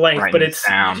forget the length, but it's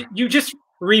you just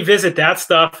revisit that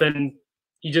stuff, and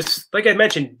you just, like I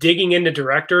mentioned, digging into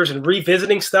directors and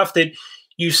revisiting stuff that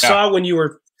you saw when you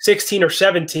were 16 or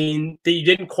 17 that you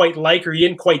didn't quite like or you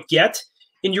didn't quite get,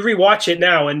 and you rewatch it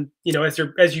now, and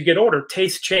as you get older,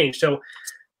 tastes change. So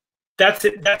that's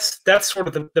it. That's sort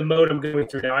of the mode I'm going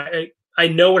through now. I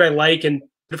know what I like, and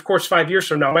of course 5 years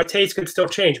from now my taste could still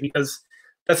change, because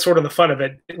that's sort of the fun of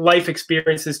it. Life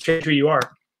experiences change who you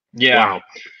are. Yeah. Wow.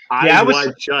 Eyes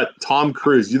Wide Shut, Tom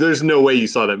Cruise. There's no way you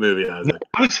saw that movie, Isaac.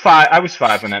 I was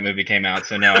five when that movie came out,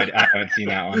 so no, I haven't seen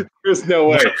that one. There's no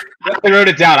way. I wrote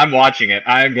it down. I'm watching it.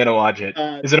 I'm gonna watch it.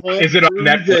 Is it on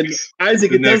Netflix?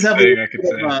 Isaac,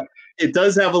 it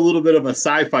does have a little bit of a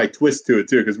sci-fi twist to it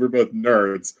too, because we're both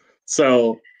nerds.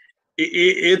 So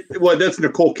that's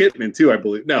Nicole Kidman too, I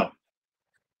believe. No.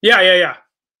 Yeah.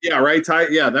 Yeah, right, Ty.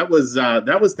 Yeah, that was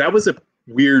a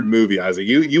weird movie, Isaac.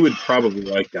 You would probably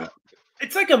like that.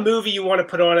 It's like a movie you want to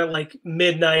put on at like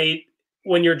midnight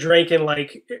when you're drinking,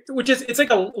 it's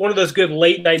like one of those good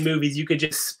late night movies you could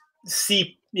just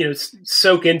see,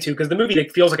 soak into, because the movie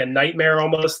feels like a nightmare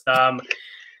almost.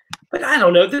 But I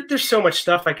don't know. There's so much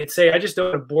stuff I could say. I just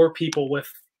don't want to bore people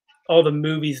with all the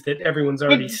movies that everyone's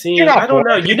already seen. I don't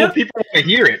know. People want to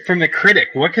hear it from the critic.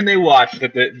 What can they watch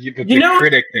that the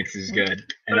critic thinks is good?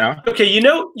 Okay, you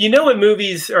know what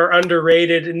movies are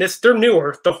underrated, and they're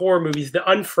newer. The horror movies, the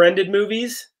Unfriended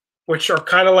movies, which are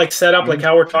kind of like set up like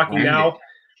how we're talking now.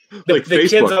 The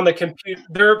kids on the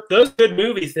computer. Those good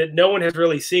movies that no one has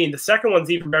really seen. The second one's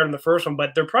even better than the first one,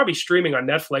 but they're probably streaming on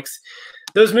Netflix.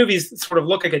 Those movies sort of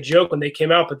look like a joke when they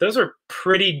came out, but those are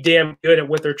pretty damn good at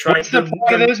what they're trying. What's the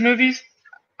point of those movies?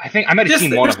 I think I might have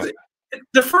seen one of them.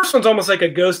 The first one's almost like a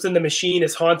ghost in the machine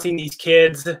is haunting these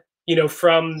kids, but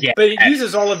it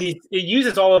uses all of these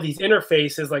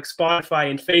interfaces like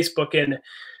Spotify and Facebook and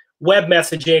web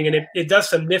messaging, and it does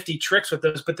some nifty tricks with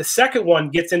those. But the second one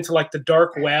gets into like the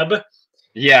dark web.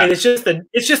 Yeah, and it's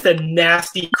just a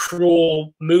nasty,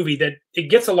 cruel movie that it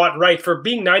gets a lot right for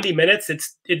being 90 minutes.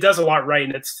 It does a lot right,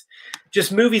 and it's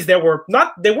just movies that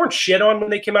they weren't shit on when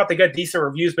they came out. They got decent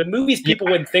reviews, but movies people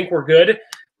wouldn't think were good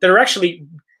that are actually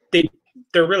they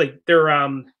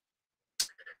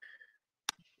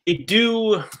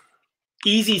do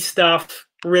easy stuff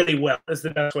really well. Is the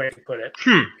best way to put it.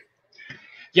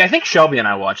 Yeah, I think Shelby and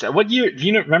I watched that. What year? Do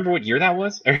you remember what year that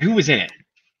was, or who was in it?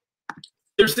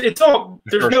 There's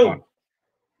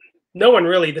no one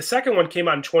really. The second one came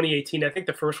out in 2018. I think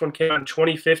the first one came out in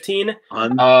 2015.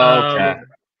 Okay.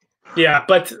 Yeah,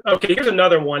 but okay. Here's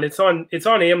another one. It's on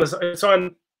Amazon.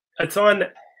 It's on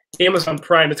Amazon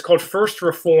Prime. It's called First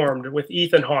Reformed with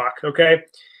Ethan Hawke. Okay,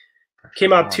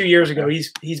 came out 2 years ago.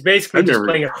 He's basically just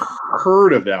playing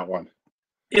heard of that one.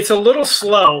 It's a little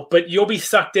slow, but you'll be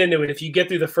sucked into it if you get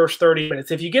through the first 30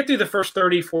 minutes. If you get through the first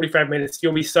 30, 45 minutes,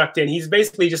 you'll be sucked in. He's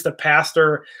basically just a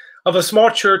pastor of a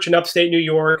small church in upstate New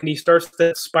York, and he starts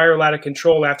to spiral out of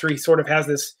control after he sort of has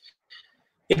this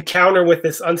encounter with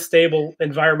this unstable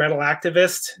environmental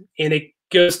activist, and it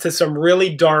goes to some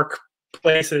really dark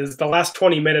places. The last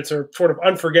 20 minutes are sort of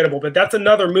unforgettable, but that's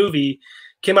another movie.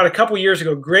 Came out a couple years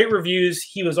ago. Great reviews.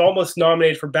 He was almost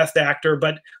nominated for Best Actor,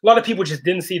 but a lot of people just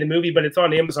didn't see the movie, but it's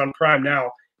on Amazon Prime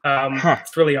now.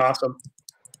 It's really awesome.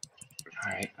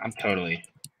 All right. I'm totally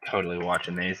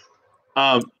watching these.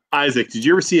 Isaac, did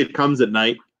you ever see It Comes at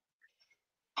Night?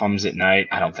 Comes at Night?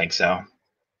 I don't think so.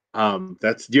 Do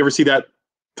you ever see that,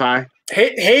 Ty?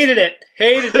 Hated it.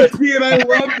 See, and I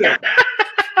loved it.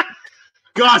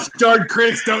 Gosh darn,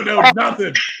 critics don't know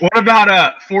nothing. What about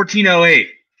 1408?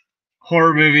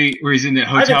 Horror movie where he's in the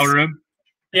hotel room.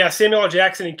 Yeah, Samuel L.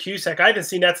 Jackson and Cusack. I haven't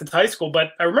seen that since high school, but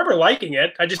I remember liking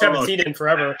it. I just haven't seen it in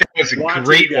forever. That was a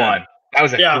great one. That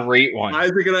was a great one.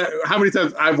 How many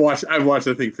times I've watched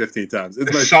I think 15 times.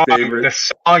 It's my favorite. The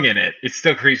song in it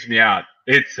still creeps me out.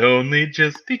 It's only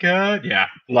just begun. Yeah,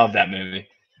 love that movie.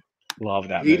 Love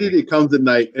that movie. It Comes at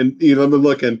Night, and I'm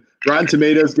looking. Rotten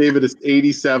Tomatoes gave it an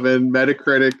 87,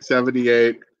 Metacritic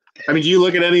 78. I mean, do you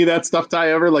look at any of that stuff,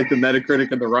 Ty, ever? Like the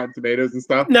Metacritic and the Rotten Tomatoes and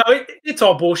stuff? No, it's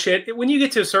all bullshit. When you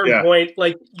get to a certain point,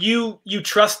 like you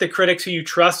trust the critics who you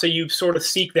trust, so you sort of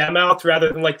seek them out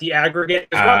rather than like the aggregate.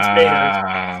 Rotten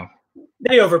Tomatoes,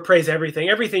 they overpraise everything.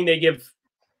 Everything they give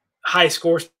high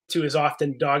scores to is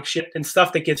often dog shit, and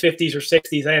stuff that gets 50s or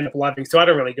 60s I end up loving. So I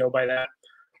don't really go by that.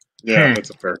 Yeah, that's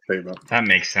a fair statement. That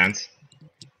makes sense.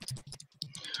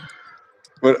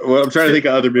 What I'm trying to think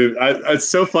of other movies. It's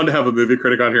so fun to have a movie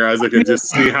critic on here, Isaac, and just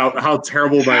see how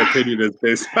terrible my opinion is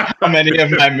based on How many of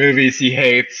my movies he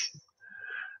hates.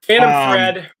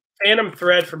 Phantom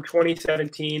Thread from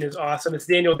 2017 is awesome. It's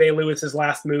Daniel Day-Lewis's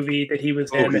last movie that he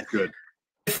was in. He's good.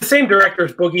 It's the same director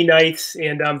as Boogie Nights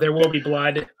and There Will Be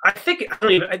Blood.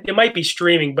 It might be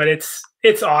streaming, but it's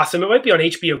awesome. It might be on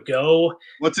HBO Go.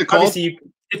 What's it called? Obviously,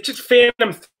 it's just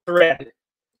Phantom Thread.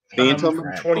 Phantom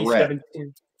from 2017.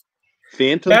 Thread.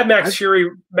 Phantom. Mad Max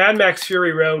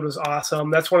Fury Road was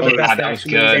awesome. That's one of the best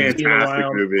action movies I've seen in a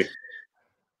while. Movie.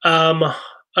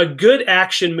 A good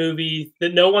action movie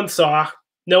that no one saw.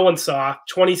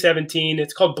 2017.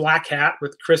 It's called Black Hat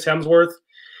with Chris Hemsworth.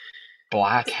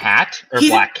 Black Hat or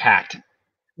Black Cat?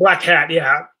 Black Hat,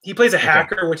 yeah. He plays a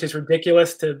hacker, which is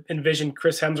ridiculous to envision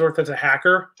Chris Hemsworth as a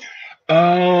hacker.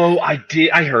 Oh, I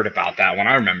did. I heard about that one.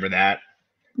 I remember that.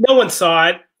 No one saw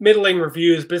it. Middling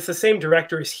reviews, but it's the same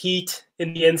director as Heat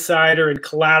and The Insider and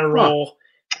Collateral,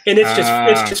 and it's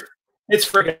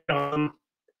freaking awesome.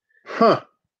 Huh.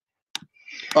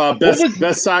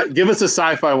 Give us a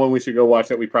sci-fi one we should go watch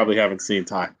that we probably haven't seen,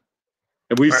 Ty.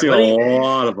 And we've seen a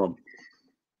lot of them.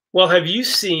 Well, have you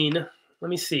seen? Let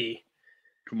me see.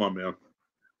 Come on, man.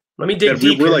 Let me dig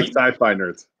deep. We're like sci-fi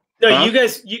nerds. No, huh?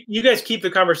 You guys keep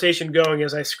the conversation going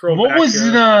as I scroll. What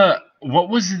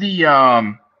was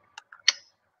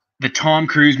the Tom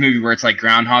Cruise movie where it's like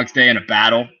Groundhog's Day in a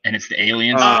battle and it's the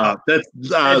aliens? That's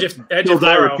Edge of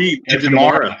Tomorrow. Edge of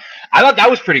Tomorrow. I thought that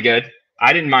was pretty good.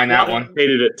 I didn't mind that one.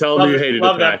 Hated it. Tell them you hated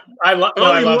it. That. I loved it.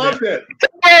 I loved it.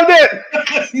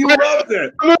 You loved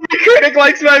it. The movie critic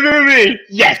likes my movie.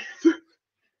 Yes.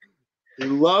 You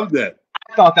loved it.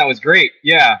 I thought that was great.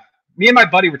 Yeah. Me and my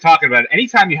buddy were talking about it.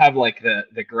 Anytime you have like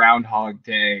the Groundhog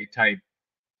Day type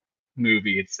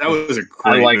movie, that was a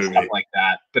great I like movie. Stuff like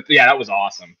that. But yeah, that was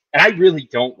awesome. And I really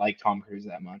don't like Tom Cruise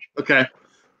that much. Okay.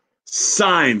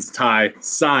 Signs, Ty.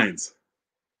 Signs.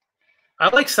 I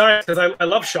like Signs because I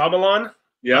love Shyamalan.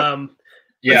 Yeah.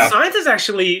 Yeah. Signs is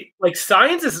actually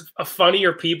Signs is a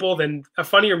funnier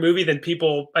movie than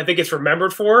people I think it's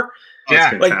remembered for.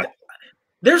 Yeah. Like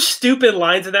there's stupid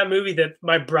lines in that movie that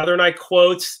my brother and I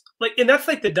quotes. Like, and that's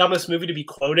like the dumbest movie to be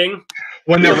quoting.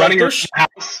 When they're running around the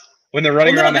house. When they're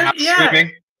running around the house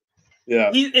screaming.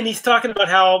 Yeah. He's talking about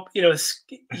how,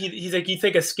 he's like, you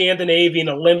think a Scandinavian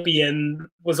Olympian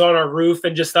was on our roof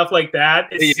and just stuff like that.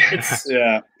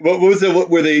 Yeah. What was it?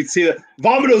 Where they see that?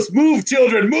 Vominos, move,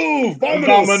 children, move!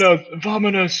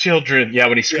 Vominos, children. Yeah,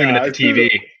 when he's screaming at the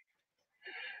TV.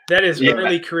 That is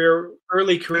early career. You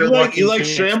like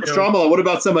Shyamalan. What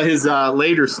about some of his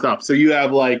later stuff? So you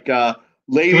have like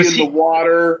Lady in the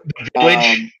Water,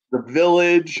 The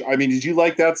Village. I mean, did you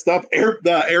like that stuff?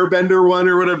 The Airbender one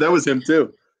or whatever. That was him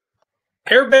too.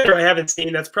 Airbender, I haven't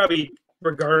seen. That's probably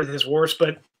regarded as worse.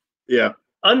 But yeah,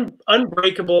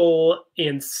 Unbreakable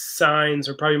and Signs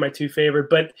are probably my two favorite.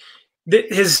 But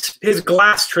his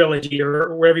Glass trilogy,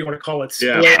 or whatever you want to call it,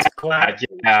 Glass.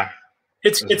 Yeah.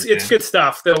 It's good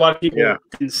stuff that a lot of people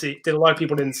didn't see. That a lot of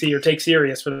people didn't see or take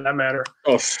serious, for that matter.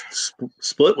 Oh,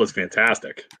 Split was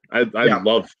fantastic. I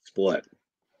love Split.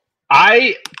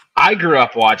 I grew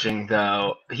up watching,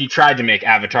 though. He tried to make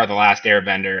Avatar: The Last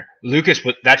Airbender.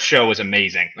 That show was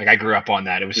amazing. Like, I grew up on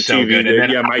that. It was so good.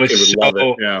 And then my kid would love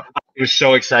it. Yeah, I was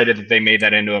so excited that they made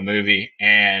that into a movie,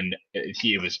 and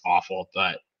it was awful,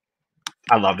 but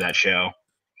I love that show.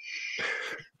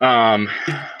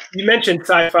 You mentioned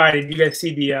sci-fi. Did you guys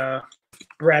see the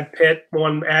Brad Pitt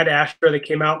one, Ad Astra, that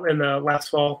came out in the last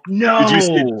fall? No.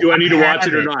 Do I need to watch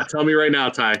it or not? Tell me right now,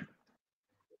 Ty.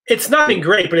 It's nothing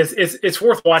great, but it's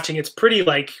worth watching. It's pretty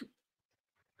like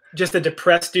just a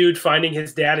depressed dude finding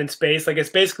his dad in space. Like, it's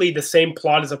basically the same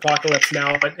plot as Apocalypse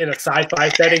Now, but in a sci-fi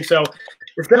setting. So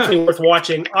it's definitely worth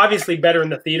watching. Obviously better in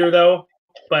the theater though,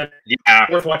 but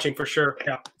worth watching for sure.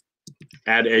 Yeah.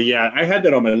 I had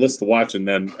that on my list to watch, and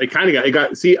then I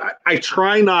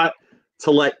try not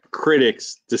to let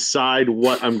critics decide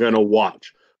what I'm going to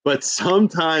watch, but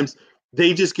sometimes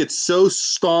they just get so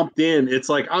stomped in. It's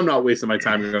like, I'm not wasting my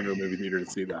time going to a movie theater to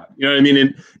see that. You know what I mean?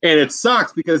 And it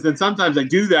sucks because then sometimes I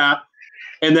do that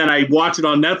and then I watch it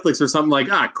on Netflix or something like,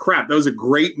 crap, that was a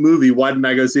great movie. Why didn't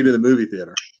I go see it in the movie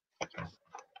theater?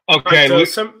 Okay. Right,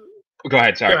 so go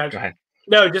ahead. Sorry. Go ahead.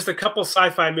 No, just a couple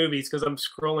sci-fi movies because I'm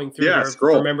scrolling through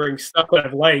remembering stuff that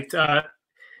I've liked.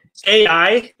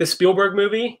 AI, the Spielberg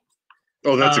movie.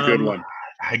 Oh, that's a good one.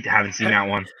 I haven't seen that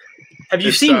one. Have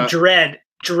you seen Dread?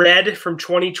 Dread from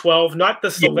 2012, not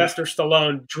the Sylvester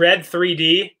Stallone. Dread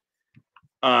 3D.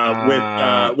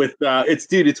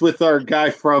 It's with our guy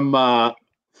from the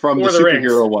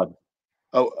superhero one.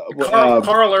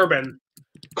 Carl Urban.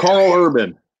 Carl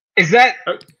Urban. Is that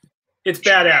It's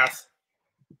badass.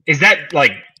 is that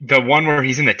like the one where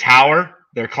he's in the tower?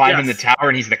 They're climbing the tower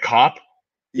and he's the cop?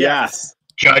 Yes.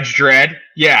 Judge Dredd?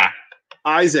 Yeah.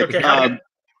 Isaac. Okay.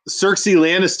 Cersei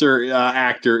Lannister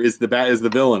actor is the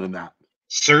villain in that.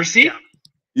 Cersei?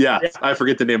 Yeah, I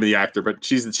forget the name of the actor, but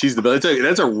she's the villain.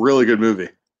 That's a really good movie.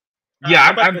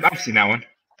 Yeah, I've seen that one.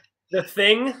 The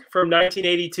Thing from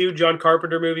 1982, John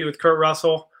Carpenter movie with Kurt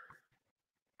Russell.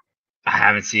 I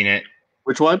haven't seen it.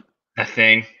 Which one? The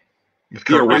Thing.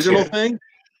 The original Thing?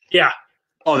 Yeah.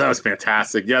 Oh, that was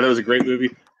fantastic. Yeah, that was a great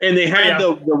movie. And they had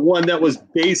the one that was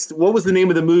based. What was the name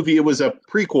of the movie? It was a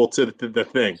prequel to the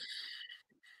Thing.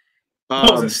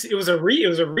 It was a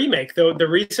remake though. The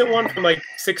recent one from like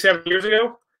 6-7 years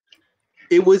ago.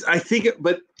 It was, I think,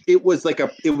 but it was like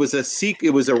it was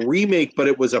a remake, but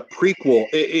it was a prequel.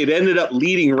 It ended up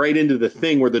leading right into the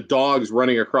Thing where the dog's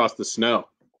running across the snow.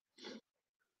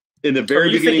 In the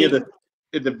very beginning of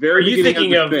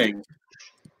the Thing.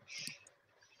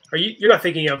 You're not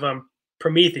thinking of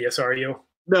Prometheus, are you?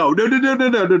 No.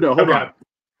 Hold on.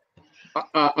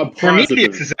 I'm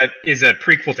Prometheus is a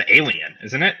prequel to Alien,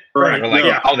 isn't it? Right. Or like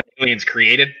how the aliens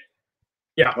created.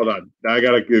 Yeah. Hold on. Now I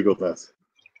gotta Google this.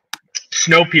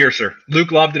 Snowpiercer.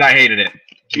 Luke loved it. I hated it.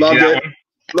 Did you see that one?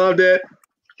 Loved it.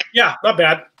 Yeah, not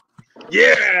bad.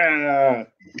 Yeah.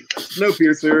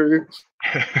 Snowpiercer.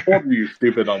 What were you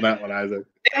stupid on that one, Isaac?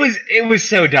 It was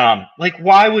so dumb. Like,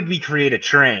 why would we create a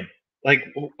train?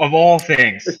 Like, of all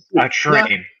things, a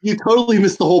train. You totally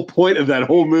missed the whole point of that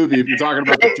whole movie if you're talking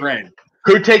about the train.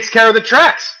 Who takes care of the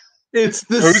tracks? It's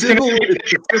the symbolism.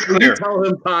 You tell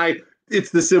him, Ty, it's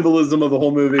the symbolism of the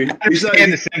whole movie. I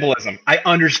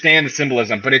understand the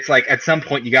symbolism, but it's like at some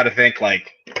point you got to think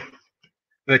like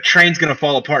the train's going to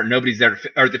fall apart. Nobody's there,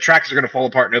 or the tracks are going to fall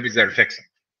apart. Nobody's there to fix them.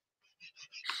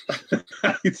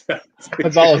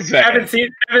 That's all I'm saying. I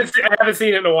haven't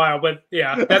seen it in a while, but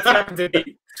yeah, that's what happens at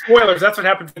the spoilers. That's what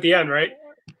happens at the end, right?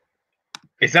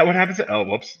 Is that what happens? Oh,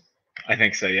 whoops. I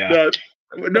think so. Yeah.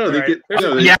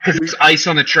 Because there's ice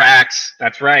on the tracks.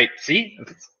 That's right. See,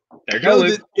 there you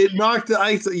go. It knocked the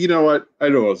ice. You know what? I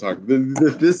know what I was talking.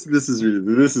 This is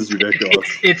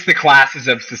ridiculous. It's the classes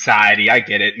of society. I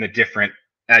get it, and the different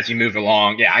as you move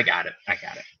along. Yeah, I got it.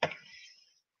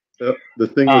 The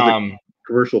thing was a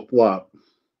commercial flop.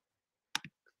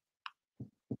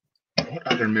 What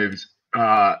other movies?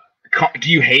 Do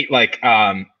you hate like?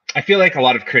 I feel like a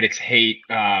lot of critics hate.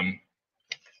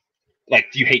 Like,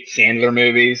 do you hate Sandler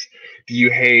movies? Do you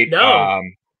hate? No.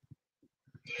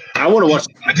 I want to watch.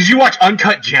 Did you watch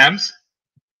Uncut Gems?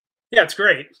 Yeah, it's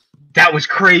great. That was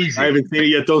crazy. I haven't seen it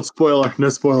yet. Don't spoil it. No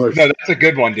spoilers. No, that's a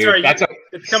good one, dude. Sorry, that's a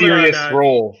serious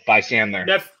role by Sandler.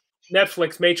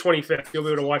 Netflix, May 25th. You'll be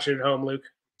able to watch it at home, Luke.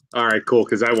 All right, cool.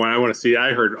 Because I want to see.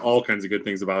 I heard all kinds of good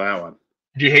things about that one.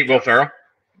 Do you hate Will Ferrell?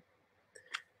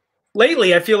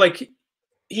 Lately, I feel like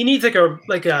he needs like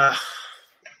a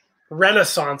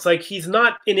renaissance. Like he's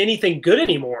not in anything good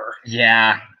anymore.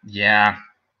 Yeah.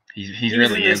 He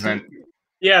really isn't.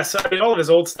 Yeah, so I mean, all of his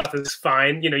old stuff is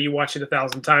fine. You know, you watch it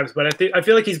 1,000 times, but I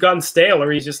feel like he's gotten stale, or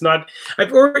he's just not,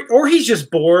 or he's just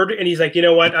bored, and he's like, you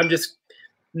know what, I'm just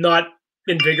not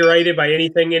invigorated by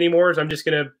anything anymore. So I'm just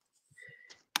gonna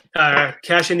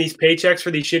cash in these paychecks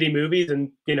for these shitty movies,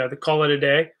 and to call it a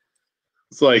day.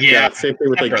 It's like same thing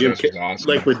with like Jim, awesome.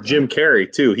 Like with Jim Carrey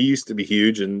too. He used to be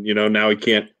huge, and now he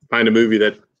can't find a movie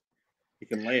that he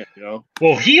can land.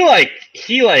 Well, he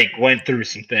went through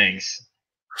some things.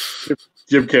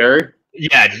 Jim Carrey?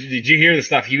 Yeah. Did you hear the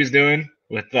stuff he was doing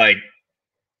with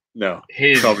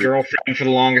his girlfriend for the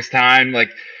longest time?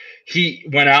 Like he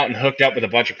went out and hooked up with a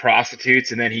bunch of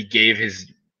prostitutes, and then he gave his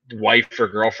wife or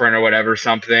girlfriend or whatever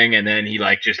something, and then he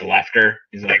just left her.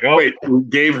 He's like, oh, wait,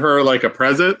 gave her like a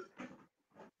present?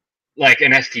 Like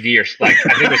an STD or I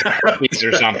think it was herpes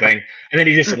or something. And then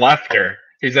he just left her.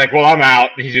 He's like, well, I'm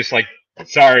out. He's just like,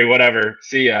 sorry, whatever.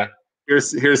 See ya.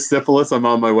 Here's syphilis. I'm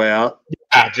on my way out.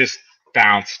 Yeah, just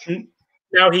bounced.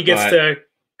 Now he gets to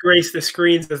grace the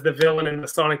screens as the villain in the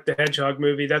Sonic the Hedgehog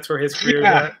movie. That's where his career is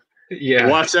at. Yeah.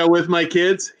 Watch that with my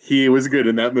kids. He was good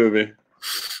in that movie.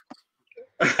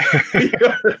 How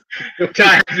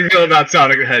do you feel about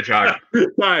Sonic the Hedgehog?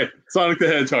 Hi, Sonic the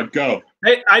Hedgehog, go.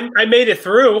 Hey, I made it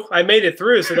through.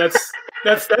 So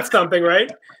that's something,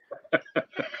 right?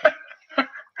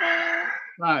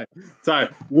 Hi.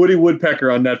 Woody Woodpecker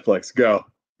on Netflix, go.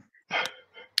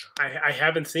 I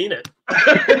haven't seen it.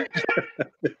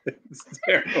 It's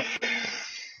terrible.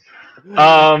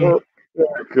 Oh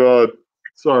God.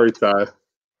 Sorry, Ty.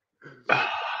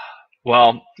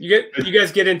 Well, you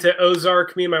guys get into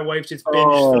Ozark. Me and my wife just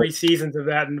binged 3 seasons of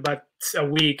that in about a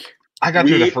week. I got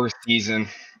through the first season.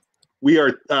 We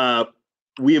are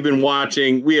we have been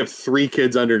watching. We have 3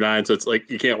 kids under 9, so it's like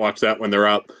you can't watch that when they're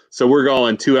up. So we're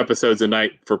going 2 episodes a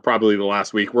night for probably the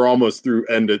last week. We're almost through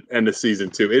end of season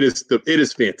 2. It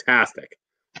is fantastic.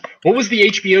 What was the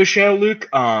HBO show, Luke?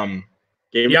 Game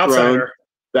The of Thrones. Outsider.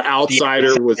 The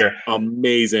Outsider was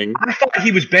amazing. I thought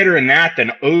he was better in that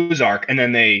than Ozark, and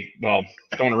then don't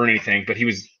want to ruin anything, but he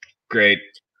was great.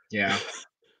 Yeah.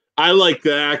 I like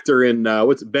the actor in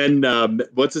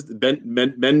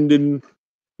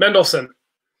Mendelsohn.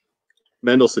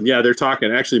 Mendelsohn. Yeah, they're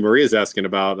talking. Actually, Maria's asking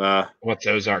about What's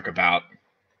Ozark about?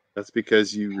 That's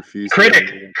because you refuse.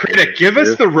 Critic, give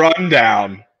us the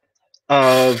rundown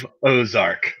of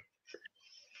Ozark.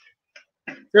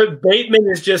 Bateman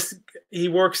is just he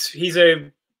works. He's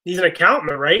an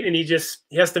accountant, right? And he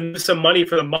has to move some money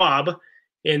for the mob,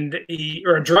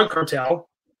 or a drug cartel.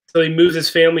 So he moves his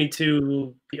family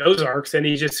to the Ozarks, and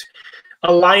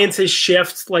alliances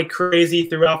shift like crazy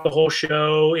throughout the whole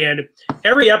show. And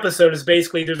every episode is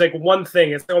basically there's like one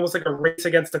thing. It's almost like a race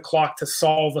against the clock to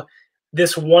solve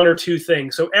this 1 or 2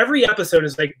 things. So every episode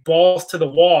is like balls to the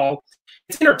wall.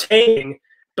 It's entertaining,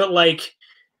 but like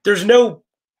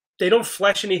they don't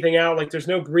flesh anything out. Like there's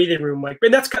no breathing room. Like,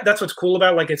 and that's what's cool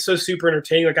about it. Like it's so super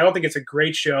entertaining. Like I don't think it's a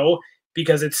great show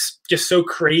because it's just so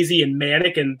crazy and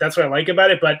manic, and that's what I like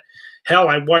about it. But hell,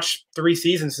 I watched 3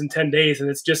 seasons in 10 days, and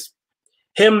it's just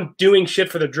him doing shit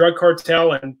for the drug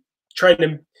cartel and trying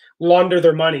to launder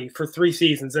their money for 3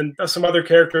 seasons, and some other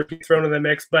characters be thrown in the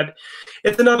mix. But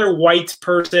it's another white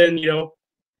person,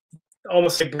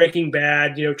 almost like Breaking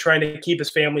Bad, trying to keep his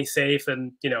family safe,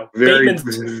 and very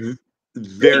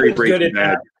Breaking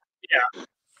Bad.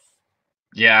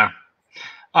 Yeah.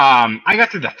 I got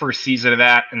through the first season of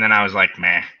that, and then I was like,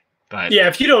 meh. But yeah,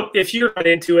 if you're not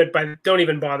into it, don't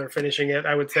even bother finishing it,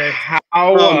 I would say.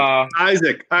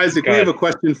 Isaac, we have a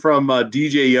question from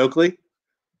DJ Yoakley.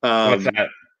 What's that?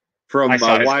 From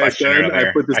YSN.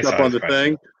 I put this up on the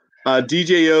thing.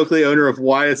 DJ Yoakley, owner of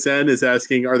YSN, is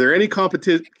asking, are there any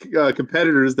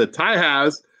competitors that Ty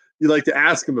has you'd like to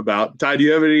ask him about? Ty, do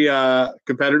you have any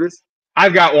competitors?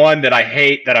 I've got one that I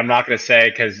hate that I'm not going to say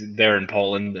because they're in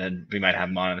Poland, and we might have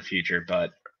them on in the future.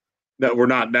 But no, we're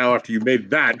not now after you made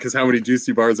that, because how many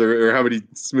juicy bars or how many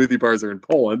smoothie bars are in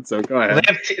Poland? So go ahead.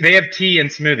 They have tea and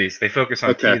smoothies. They focus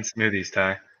on tea and smoothies,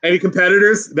 Ty. Any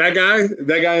competitors? That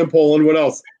guy in Poland. What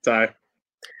else, Ty?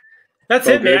 That's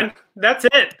it, man. That's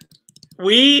it.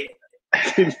 I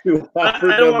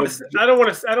don't want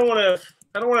to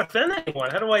offend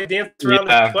anyone. How do I dance around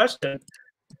this question?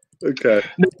 Okay.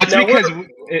 No,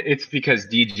 it's because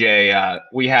DJ,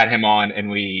 we had him on and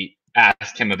we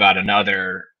asked him about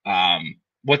another.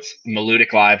 What's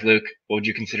Meludic Live, Luke? What would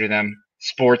you consider them?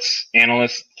 Sports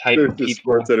analyst type people.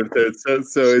 Sports entertainment.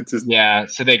 So it's just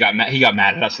So he got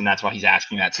mad at us, and that's why he's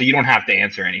asking that. So you don't have to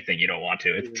answer anything you don't want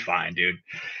to. It's fine, dude.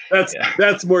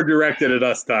 That's more directed at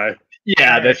us, Ty.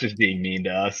 Yeah, that's just being mean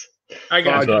to us. I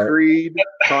got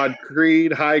Todd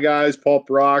Creed. Hi guys, Pulp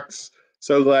rocks.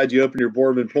 So glad you opened your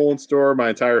Boardman Poland store. My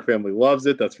entire family loves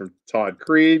it. That's from Todd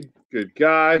Creed. Good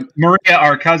guy. Maria,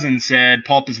 our cousin, said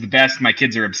Pulp is the best. My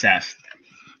kids are obsessed.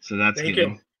 So that's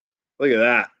good. Look at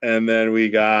that. And then we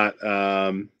got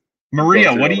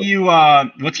Maria, what do you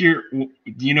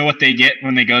do you know what they get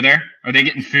when they go there? Are they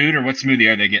getting food, or what smoothie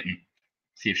are they getting?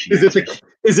 See if she Is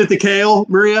it the kale,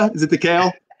 Maria? Is it the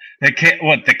kale? The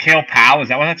kale pow? Is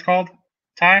that what that's called?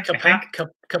 Ty?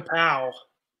 Kapow.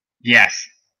 Yes,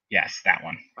 that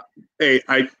one. Hey,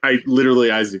 I literally,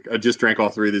 Isaac, I just drank all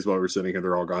 3 of these while we were sitting here.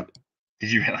 They're all gone.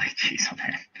 Did you really? Jeez, oh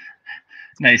man.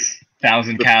 Nice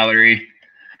 1,000 calorie.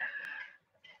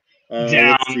 Let's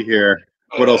see here.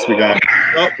 What else we got?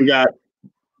 Oh, we got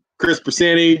Chris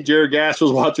Persani. Jared Gash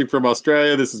was watching from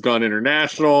Australia. This has gone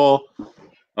international.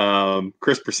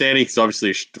 Chris Persani, he's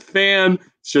obviously a fan.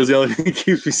 Shows the only thing he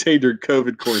keeps me saying during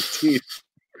COVID quarantine.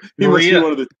 He must be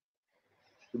one of the.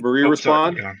 Did Maria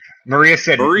respond? Sorry. Maria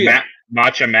said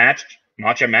matcha match.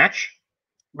 Matcha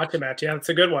match, yeah, that's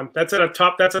a good one. That's a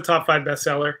top 5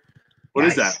 bestseller. What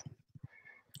is that?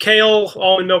 Kale,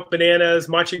 almond milk, bananas,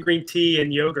 matcha green tea,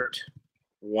 and yogurt.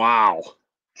 Wow.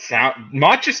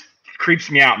 Matcha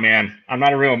creeps me out, man. I'm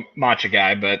not a real matcha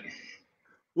guy, but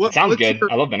it sounds good.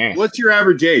 I love bananas. What's your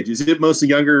average age? Is it mostly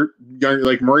younger?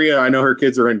 Like Maria, I know her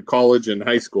kids are in college and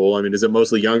high school. I mean, is it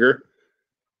mostly younger?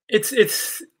 It's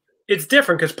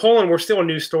different because Poland, we're still a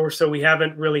new store, so we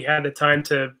haven't really had the time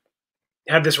to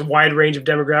have this wide range of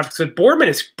demographics. But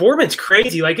Boardman's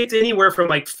crazy. Like it's anywhere from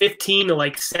like 15 to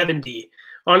like 70.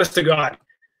 Honest to God.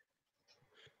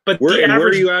 But where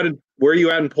are you at in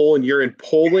Poland? You're in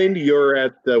Poland. You're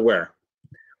at where?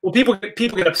 Well, people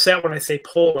get upset when I say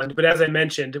Poland, but as I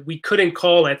mentioned, we couldn't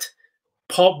call it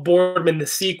Pulp Boardman the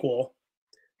sequel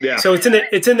Yeah. So it's in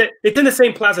the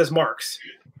same plaza as Mark's.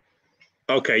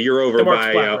 Okay, you're over The Mark's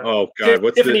by Plaza. oh god,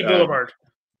 what's Tiffany the Boulevard.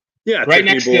 yeah, Right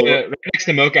Tiffany Boulevard. next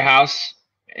to Mocha House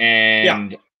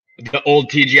and the old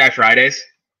TGI Fridays.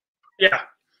 Yeah.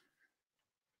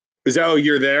 Is that, oh,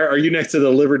 you're there? Are you next to the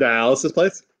liver dialysis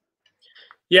place?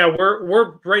 Yeah,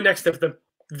 we're right next to the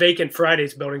vacant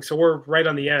Fridays building, so we're right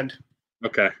on the end.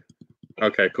 Okay.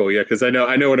 Okay, cool. Yeah, because I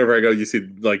know whenever I go, you see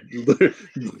like the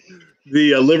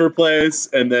liver place,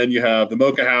 and then you have the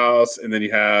Mocha House, and then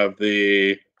you have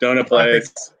the donut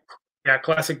place.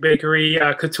 Classic Bakery,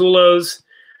 Catullo's.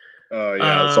 Oh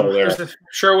yeah, it's all there. There's the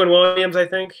Sherwin-Williams, I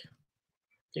think.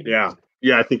 Yeah,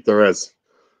 I think there is.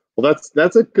 Well,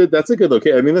 that's a good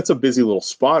location. I mean, that's a busy little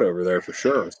spot over there for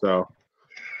sure. So,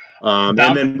 and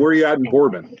then where are you at in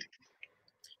Boardman?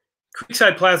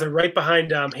 Creekside Plaza, right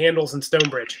behind Handles and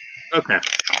Stonebridge. Okay.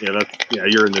 Yeah,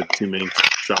 you're in the two main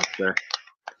shops there.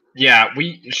 Yeah,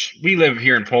 we live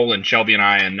here in Poland, Shelby and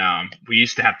I, and we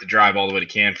used to have to drive all the way to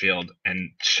Canfield, and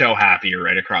so happy you're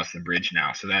right across the bridge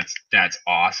now. So that's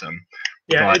awesome.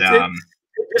 Yeah, but,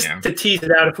 just to tease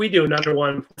it out, if we do another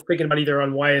one, thinking about either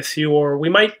on YSU or we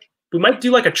might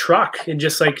do like a truck and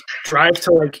just like drive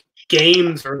to like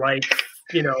games or like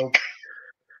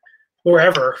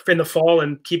wherever in the fall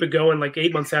and keep it going like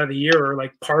 8 months out of the year, or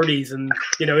like parties, and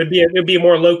it'd be a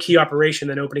more low key operation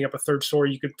than opening up a third store.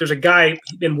 There's a guy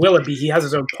in Willoughby, he has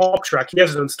his own pulp truck, he has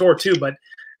his own store too, but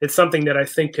it's something that I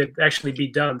think could actually be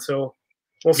done. So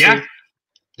we'll see.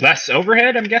 Less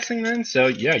overhead, I'm guessing then. So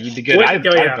yeah, you'd be good. I have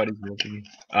buddies working,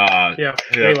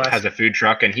 who has a food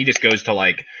truck, and he just goes to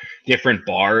like different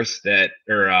bars that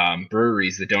or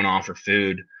breweries that don't offer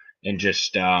food, and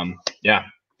just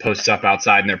posts up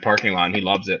outside in their parking lot, and he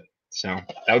loves it. So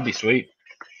that would be sweet.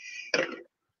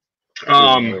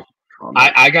 I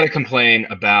got to complain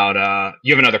about.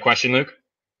 You have another question, Luke?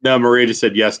 No, Maria just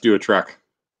said yes. Do a truck.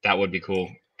 That would be cool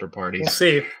for parties. We'll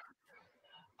see.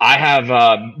 I have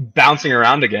bouncing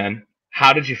around again.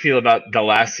 How did you feel about the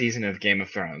last season of Game of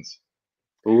Thrones?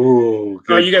 Ooh,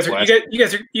 you guys are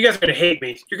gonna hate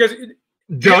me. You guys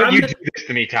don't do this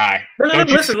to me, Ty. No,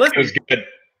 listen. It was good.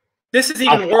 This is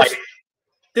even worse.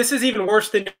 This is even worse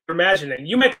than you're imagining.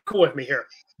 You might be cool with me here.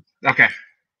 Okay.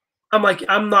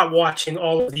 I'm not watching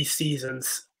all of these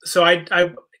seasons, so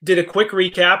I did a quick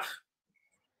recap,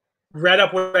 read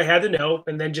up what I had to know,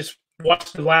 and then just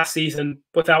watched the last season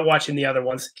without watching the other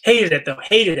ones. Hated it though.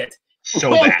 Hated it.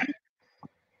 So bad.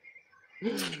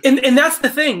 And that's the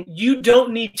thing. You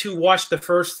don't need to watch the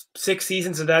first 6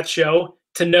 seasons of that show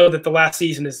to know that the last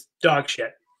season is dog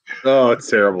shit. Oh, it's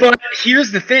terrible. But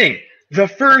here's the thing. The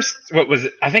first, what was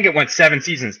it? I think it went 7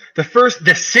 seasons. The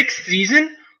 6th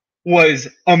season was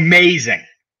amazing.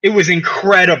 It was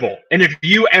incredible. And if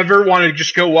you ever want to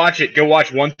just go watch it, go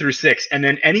watch 1 through 6. And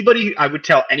then I would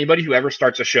tell anybody who ever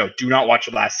starts a show, do not watch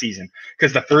the last season,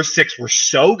 because the first 6 were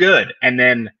so good. And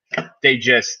then they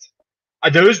just,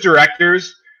 those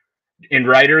directors and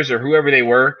writers or whoever they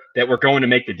were that were going to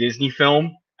make the Disney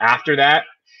film after that,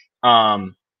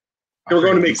 they were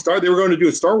going to do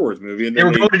a Star Wars movie, and they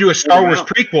were going to do a Star Wars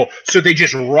prequel. So they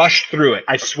just rushed through it,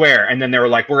 I swear. And then they were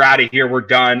like, "We're out of here. We're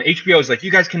done." HBO is like,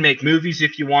 "You guys can make movies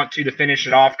if you want to finish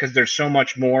it off, because there's so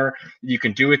much more you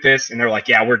can do with this." And they're like,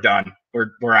 "Yeah, we're done.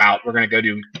 We're out. We're going to go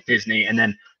do Disney." And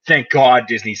then thank God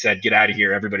Disney said, "Get out of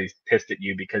here. Everybody's pissed at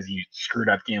you because you screwed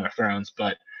up Game of Thrones."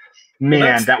 But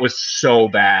man, that was so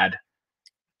bad.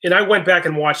 And I went back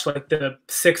and watched like the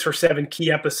 6 or 7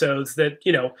 key episodes that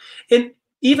and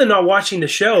even not watching the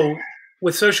show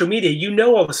with social media,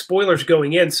 all the spoilers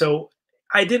going in. So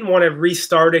I didn't want to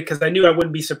restart it because I knew I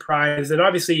wouldn't be surprised. And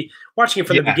obviously watching it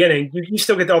from the beginning, you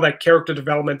still get all that character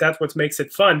development. That's what makes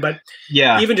it fun. But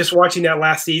even just watching that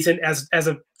last season as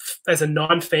a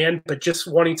non-fan, but just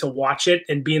wanting to watch it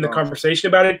and be in the conversation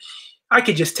about it, I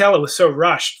could just tell it was so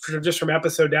rushed just from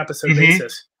episode to episode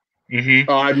basis. Mm-hmm.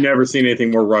 Oh, I've never seen anything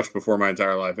more rushed before my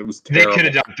entire life. It was terrible. They could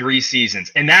have done 3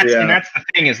 seasons. And that's the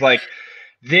thing is like,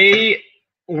 they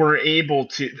were able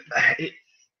to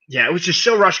it was just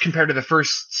so rushed compared to the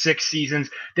first 6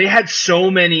 seasons. They had so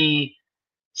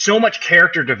much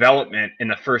character development in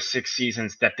the first 6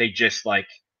 seasons that they just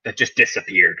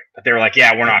disappeared. But they were like,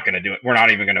 yeah, we're not going to do it. We're not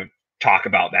even going to talk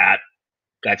about that.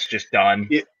 That's just done.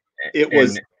 It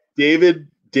was David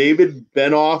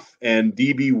Benoff and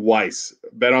DB Weiss.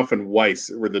 Benoff and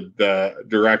Weiss were the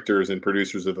directors and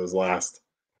producers of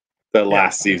that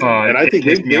last season. And I think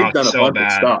they've done a bunch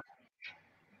of stuff.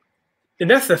 And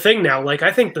that's the thing now. Like,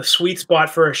 I think the sweet spot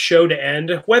for a show to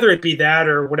end, whether it be that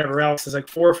or whatever else, is like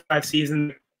 4 or 5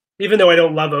 seasons. Even though I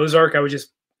don't love Ozark, I was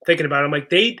just thinking about it. I'm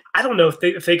like, I don't know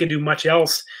if they could do much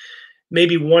else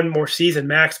maybe one more season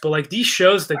max. But like these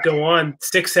shows that go on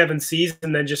 6, 7 seasons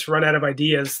and then just run out of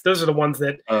ideas, those are the ones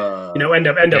that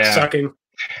end up sucking.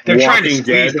 They're trying to Walking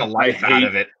squeeze Dead, the life I out hate-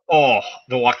 of it. Oh,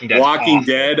 The Walking Dead. Walking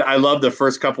Dead. I love the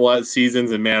first couple of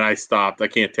seasons, and man, I stopped. I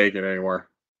can't take it anymore.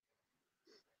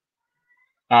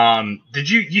 Did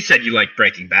you said you liked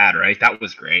Breaking Bad, right? That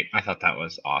was great. I thought that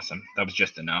was awesome. That was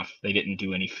just enough. They didn't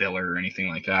do any filler or anything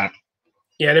like that.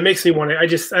 Yeah, and it makes me want to.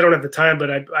 I don't have the time, but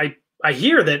I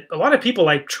hear that a lot of people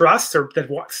like trust or that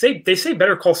say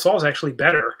Better Call Saul is actually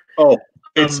better. Oh,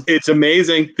 it's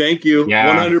amazing. Thank you.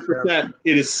 Yeah. 100%.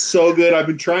 It is so good. I've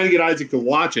been trying to get Isaac to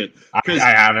watch it. I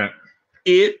haven't.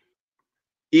 It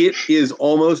is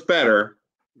almost better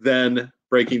than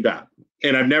Breaking Bad.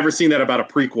 And I've never seen that about a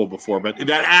prequel before. But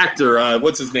that actor,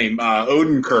 what's his name?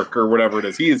 Odenkirk or whatever it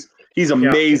is. He's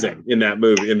amazing in that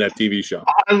movie, in that TV show.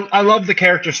 I love the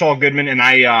character Saul Goodman, and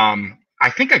I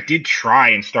think I did try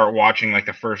and start watching like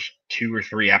the first 2 or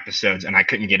 3 episodes, and I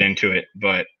couldn't get into it,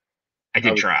 but I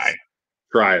did try.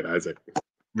 Try it, Isaac.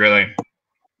 Really?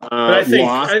 I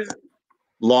think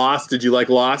Lost. Did you like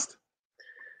Lost?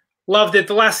 Loved it.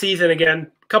 The last season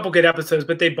again, a couple good episodes,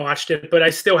 but they botched it. But I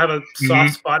still have a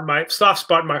soft spot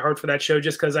in my heart for that show,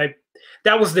 just because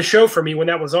that was the show for me when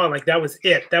that was on. Like that was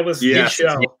it. That was the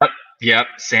show. Yep.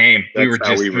 Same. That's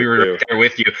we were there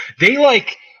with you. They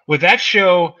like with that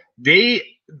show.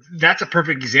 That's a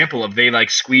perfect example of they like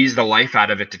squeezed the life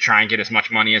out of it to try and get as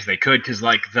much money as they could. Because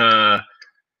like the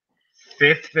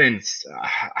 5th and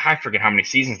I forget how many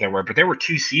seasons there were, but there were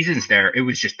 2 seasons there. It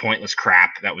was just pointless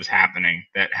crap that was happening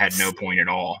that had no point at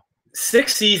all.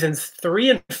 6 seasons,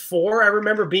 3 and 4 I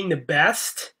remember being the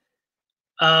best.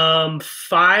 5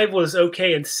 was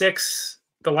okay, and 6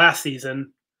 the last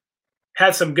season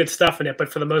had some good stuff in it,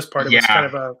 but for the most part it was kind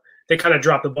of they kind of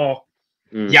dropped the ball.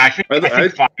 Yeah, I think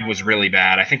 5 was really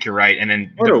bad. I think you're right. And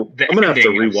then I'm gonna have to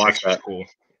rewatch that. Cool.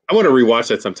 I want to rewatch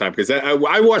that sometime because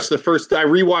I watched the first. I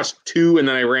rewatched 2 and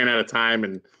then I ran out of time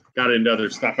and got into other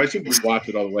stuff. I should rewatch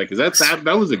it all the way because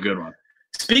that was a good one.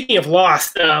 Speaking of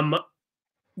Lost,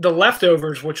 The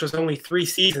Leftovers, which was only 3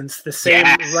 seasons, the same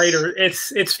writer.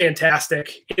 It's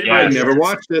fantastic. I never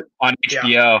watched it on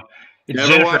HBO. Never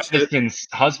Jennifer watched it. Aniston's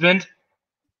husband.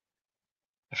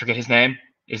 I forget his name.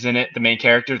 Isn't it the main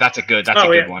character? That's a good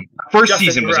one. First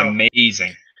season was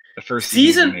amazing. The first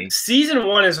season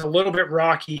 1 is a little bit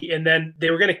rocky, and then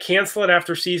they were going to cancel it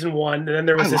after season 1, and then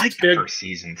there was this big first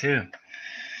season too.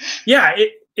 Yeah,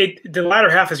 the latter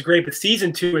half is great, but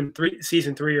season 2 and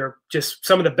season 3 are just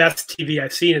some of the best TV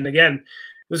I've seen. And again, it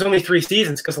was only 3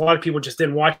 seasons because a lot of people just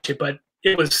didn't watch it, but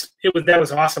that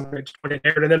was awesome when it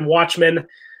aired. And then Watchmen,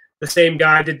 the same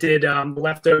guy that did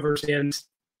Leftovers and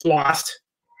Lost.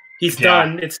 He's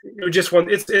done. It's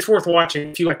worth watching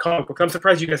if you like comic book. I'm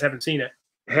surprised you guys haven't seen it.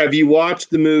 Have you watched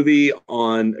the movie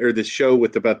or the show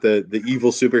about the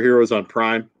evil superheroes on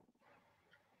Prime?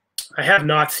 I have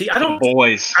not seen. The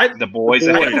boys. I think that's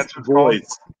what it's called.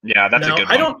 Yeah, that's a good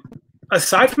one. I don't.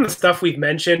 Aside from the stuff we've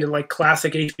mentioned and like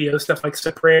classic HBO stuff like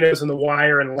Sopranos and The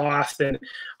Wire and Lost, and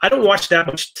I don't watch that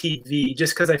much TV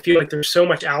just because I feel like there's so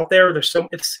much out there.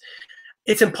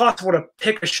 It's impossible to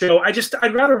pick a show.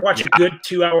 I'd rather watch a good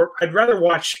 2-hour. I'd rather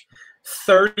watch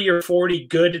 30 or 40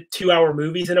 good 2-hour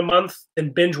movies in a month than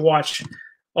binge watch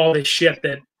all this shit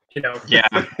that, you know. Yeah.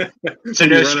 So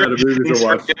no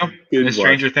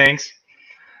Stranger Things.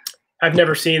 I've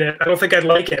never seen it. I don't think I'd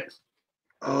like it.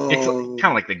 Oh, it's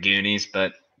kind of like the Goonies,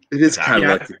 but it is kind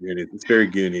of like the Goonies. It's very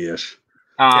Goonie-ish.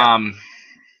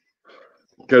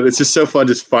 God, it's just so fun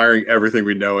just firing everything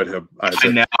we know at him. I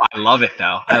know. I love it,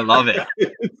 though. I love it.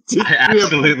 I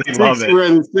absolutely love it. We're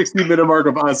at the 60-minute mark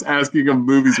of us asking him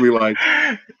movies we like.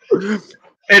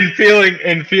 And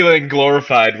feeling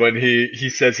glorified when he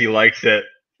says he likes it.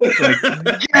 Like,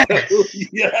 yes!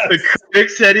 The critic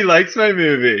said he likes my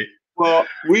movie. Well,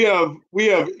 we have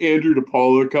Andrew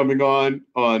DePaulo coming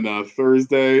on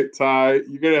Thursday. Ty,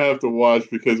 you're gonna have to watch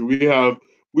because we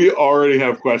already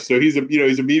have questions. So he's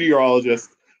a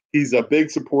meteorologist. He's a big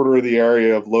supporter of the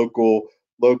area of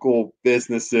local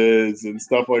businesses and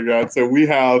stuff like that. So we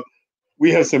have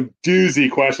some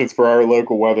doozy questions for our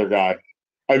local weather guy.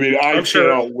 I mean, I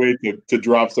cannot wait to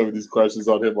drop some of these questions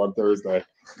on him on Thursday.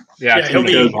 Yeah, it's gonna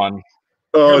be fun.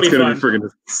 Oh, it's gonna be freaking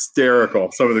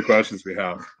hysterical. Some of the questions we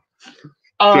have.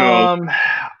 I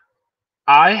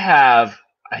have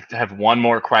one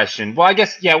more question. Well, I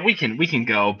guess we can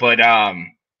go, but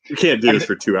we can't do this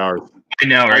for 2 hours. I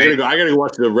know, right? I gotta go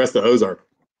watch the rest of Ozark.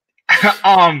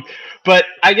 But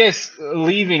I guess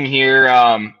leaving here,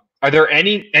 are there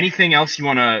anything else you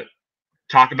want to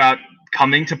talk about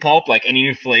coming to Pulp? Like any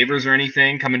new flavors or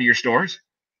anything coming to your stores?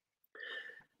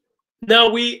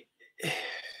 No,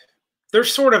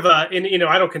 there's sort of a, and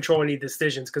I don't control any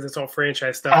decisions because it's all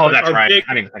franchise stuff. Oh, but that's our right. big-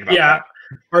 I didn't think about that.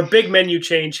 our big menu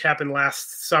change happened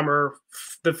last summer.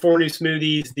 The 4 new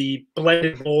smoothies, the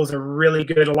blended bowls are really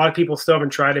good. A lot of people still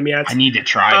haven't tried them yet. I need to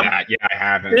try that. Yeah, I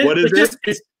haven't. What is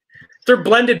it? They're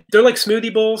blended. They're like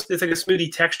smoothie bowls. It's like a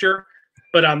smoothie texture,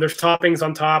 but there's toppings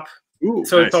on top. Ooh,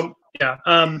 So nice.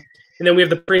 and then we have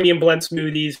the premium blend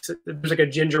smoothies. There's like a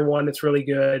ginger one that's really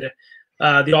good.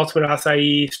 The ultimate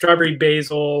acai, strawberry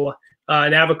basil,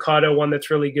 an avocado one that's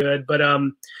really good. But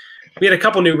we had a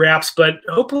couple new wraps. But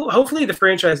hopefully the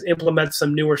franchise implements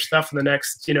some newer stuff in the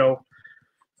next, I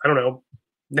don't know,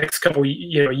 next couple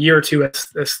year or two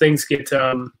as things get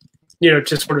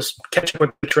just sort of catch up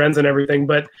with the trends and everything.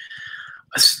 But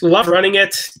I love running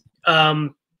it.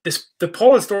 The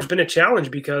Poland store has been a challenge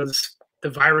because the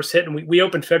virus hit, and we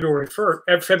opened February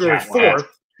 4th.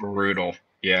 Brutal.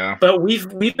 Yeah. But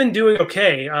we've been doing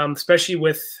okay,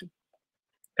 especially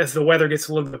as the weather gets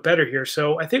a little bit better here.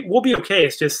 So I think we'll be okay.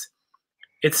 It's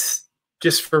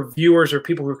just for viewers or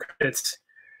people who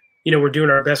we're doing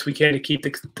our best we can to keep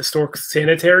the store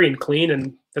sanitary and clean,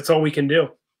 and that's all we can do.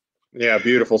 Yeah,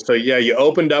 beautiful. So yeah, you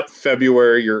opened up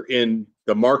February. You're in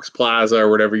the Marks Plaza or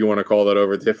whatever you want to call that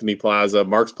over Tiffany Plaza,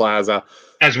 Marks Plaza,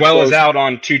 As well as out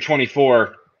on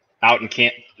 224,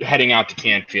 heading out to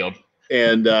Canfield.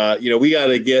 And we got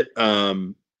to get.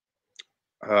 I'm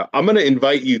going to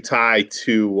invite you, Ty,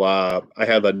 to. I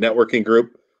have a networking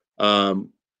group.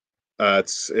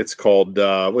 It's called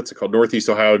what's it called? Northeast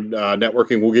Ohio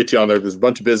Networking. We'll get you on there. There's a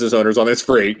bunch of business owners on there. It's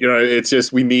free. It's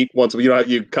just we meet once.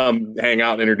 You come hang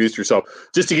out and introduce yourself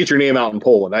just to get your name out in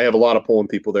Poland. I have a lot of Poland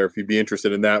people there. If you'd be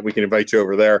interested in that, we can invite you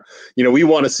over there. We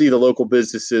want to see the local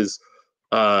businesses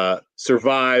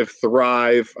survive,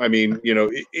 thrive. I mean,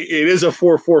 it is a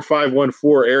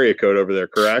 44514 area code over there,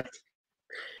 correct?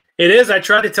 It is. I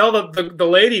tried to tell the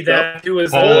lady that who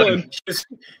was Poland.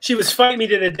 She was fighting me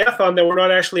to the death on that we're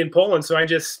not actually in Poland. So I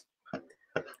just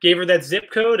gave her that zip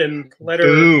code and let her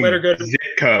go to zip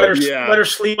code. let her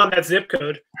sleep on that zip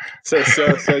code. So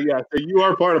yeah. So you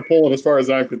are part of Poland as far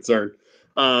as I'm concerned.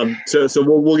 So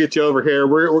we'll get you over here.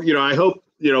 We're I hope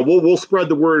we'll spread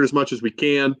the word as much as we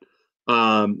can.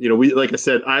 We like I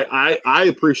said, I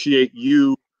appreciate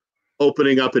you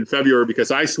opening up in February because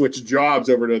I switched jobs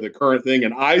over to the current thing,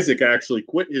 and Isaac actually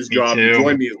quit his job to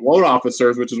join me as loan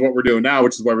officers, which is what we're doing now,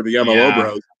 which is why we're the MLO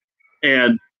bros.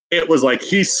 And it was like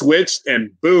he switched, and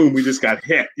boom, we just got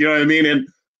hit. You know what I mean? And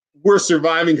we're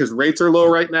surviving because rates are low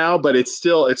right now, but it's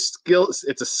a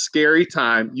scary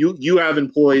time. You have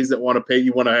employees that want to pay,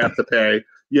 you want to have to pay.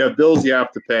 You have bills you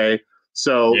have to pay.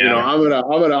 So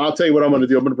I'll tell you what I'm gonna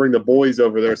do. I'm gonna bring the boys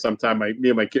over there sometime.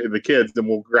 The kids, and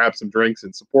we'll grab some drinks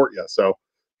and support you. So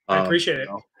I appreciate it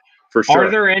for sure.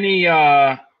 Are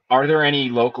there any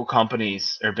local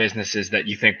companies or businesses that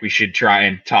you think we should try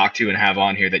and talk to and have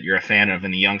on here that you're a fan of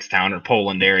in the Youngstown or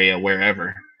Poland area,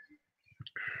 wherever?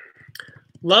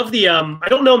 Love the I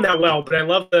don't know him that well, but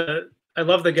I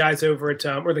love the guys over at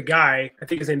or the guy, I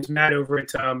think his name's Matt, over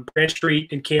at Branch Street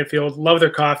in Canfield. Love their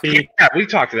coffee. Yeah, we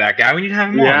talked to that guy. We need to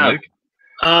have him on,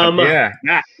 Luke.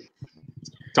 Matt.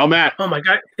 Tell Matt. Oh my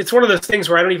God. It's one of those things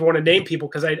where I don't even want to name people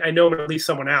because I know I'm going to leave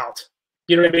someone out.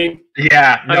 You know what I mean?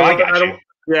 Yeah. No, I got you.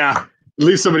 Yeah.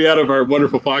 Leave somebody out of our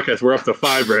wonderful podcast. We're up to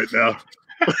 5 right now.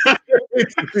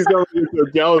 He's so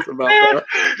jealous about that.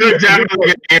 They're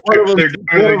definitely one of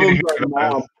them's our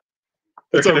mom.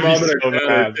 It's our mom and our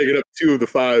dad taking up 2 of the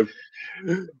 5.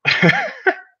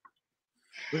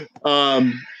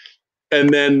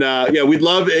 And then we'd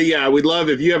love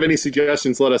if you have any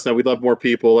suggestions, let us know. We'd love more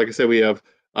people. Like I said, we have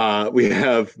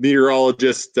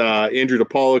meteorologist Andrew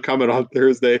DePaulo coming on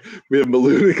Thursday. We have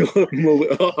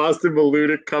Austin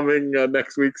Maludik coming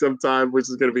next week sometime, which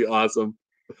is going to be awesome.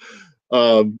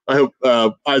 I hope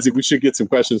Isaac, we should get some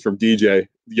questions from DJ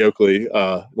Yoakley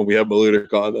when we have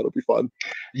Maludik on. That'll be fun.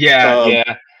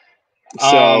 Yeah.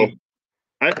 So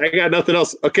I got nothing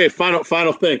else. Okay, final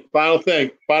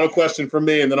question from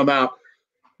me, and then I'm out.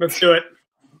 Let's do it.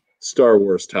 Star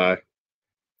Wars, Ty.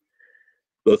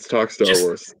 Let's talk Star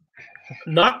Wars.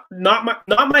 Not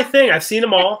my thing. I've seen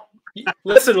them all.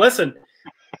 Listen.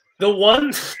 The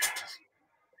one.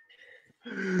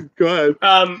 Go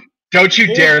ahead. Don't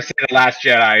you dare say The Last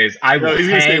Jedi is. I will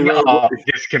hang off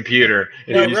this computer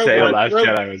if you say The Last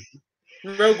Jedi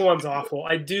was. Rogue One's awful.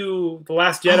 I do The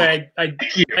Last Jedi. I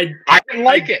didn't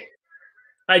like it.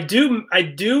 I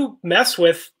do mess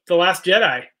with The Last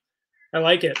Jedi. I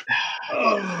like it.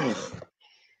 Oh.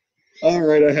 All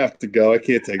right, I have to go. I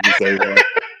can't take this anymore.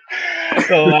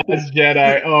 The Last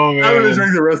Jedi. Oh man, I'm gonna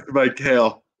drink the rest of my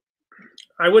kale.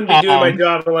 I wouldn't be doing my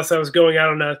job unless I was going out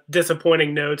on a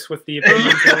disappointing note with the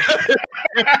opinions.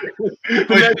 with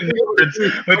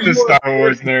the Star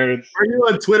Wars nerds. Are you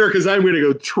on Twitter? Because I'm going to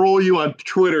go troll you on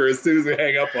Twitter as soon as we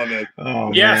hang up on this.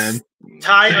 Oh, yes, man.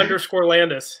 Ty_Landis.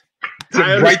 Landis.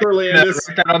 Write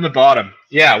that on the bottom.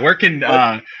 Yeah, where can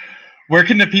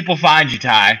the people find you,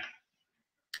 Ty?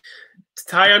 It's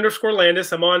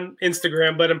Ty_Landis. I'm on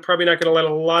Instagram, but I'm probably not going to let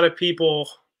a lot of people.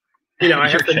 I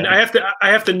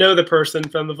have to know the person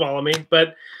from the follow me.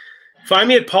 But find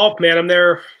me at Pulp, man. I'm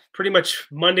there pretty much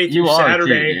Monday through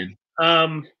Saturday. Too,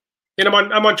 and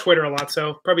I'm on Twitter a lot,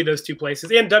 so probably those two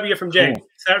places. And WFMJ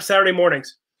Saturday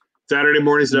mornings. Saturday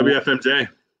mornings, WFMJ.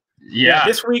 Yeah.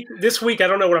 This week I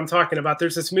don't know what I'm talking about.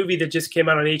 There's this movie that just came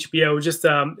out on HBO. Just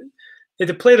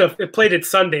it played at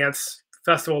Sundance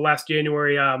Festival last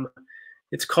January.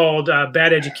 It's called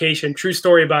Bad Education. True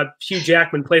story about Hugh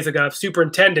Jackman plays like a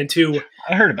superintendent who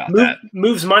I heard about that.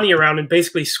 Moves money around and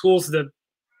basically screws the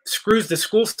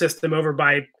school system over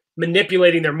by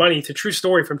manipulating their money. It's a true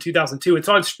story from 2002.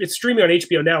 It's streaming on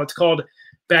HBO now. It's called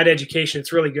Bad Education.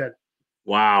 It's really good.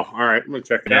 Wow. All right. I'm going to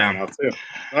check it out now too.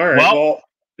 All right. Well,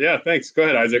 yeah, thanks. Go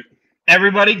ahead, Isaac.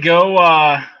 Everybody go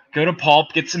to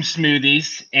Pulp, get some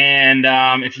smoothies. And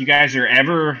if you guys are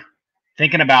ever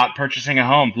thinking about purchasing a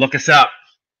home, look us up.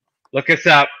 There's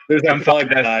that plug,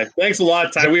 Ty. Thanks a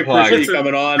lot, Ty. We appreciate you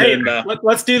coming on. Hey,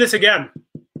 let's do this again.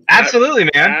 Absolutely,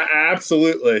 man.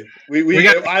 Absolutely. We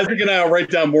Isaac and I will write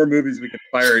down more movies we can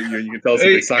fire at you, and you can tell us what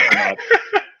they suck about.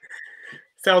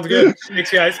 Sounds good.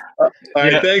 Thanks, guys. All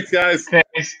right. Thanks, guys.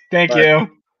 Thank you.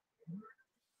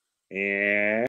 And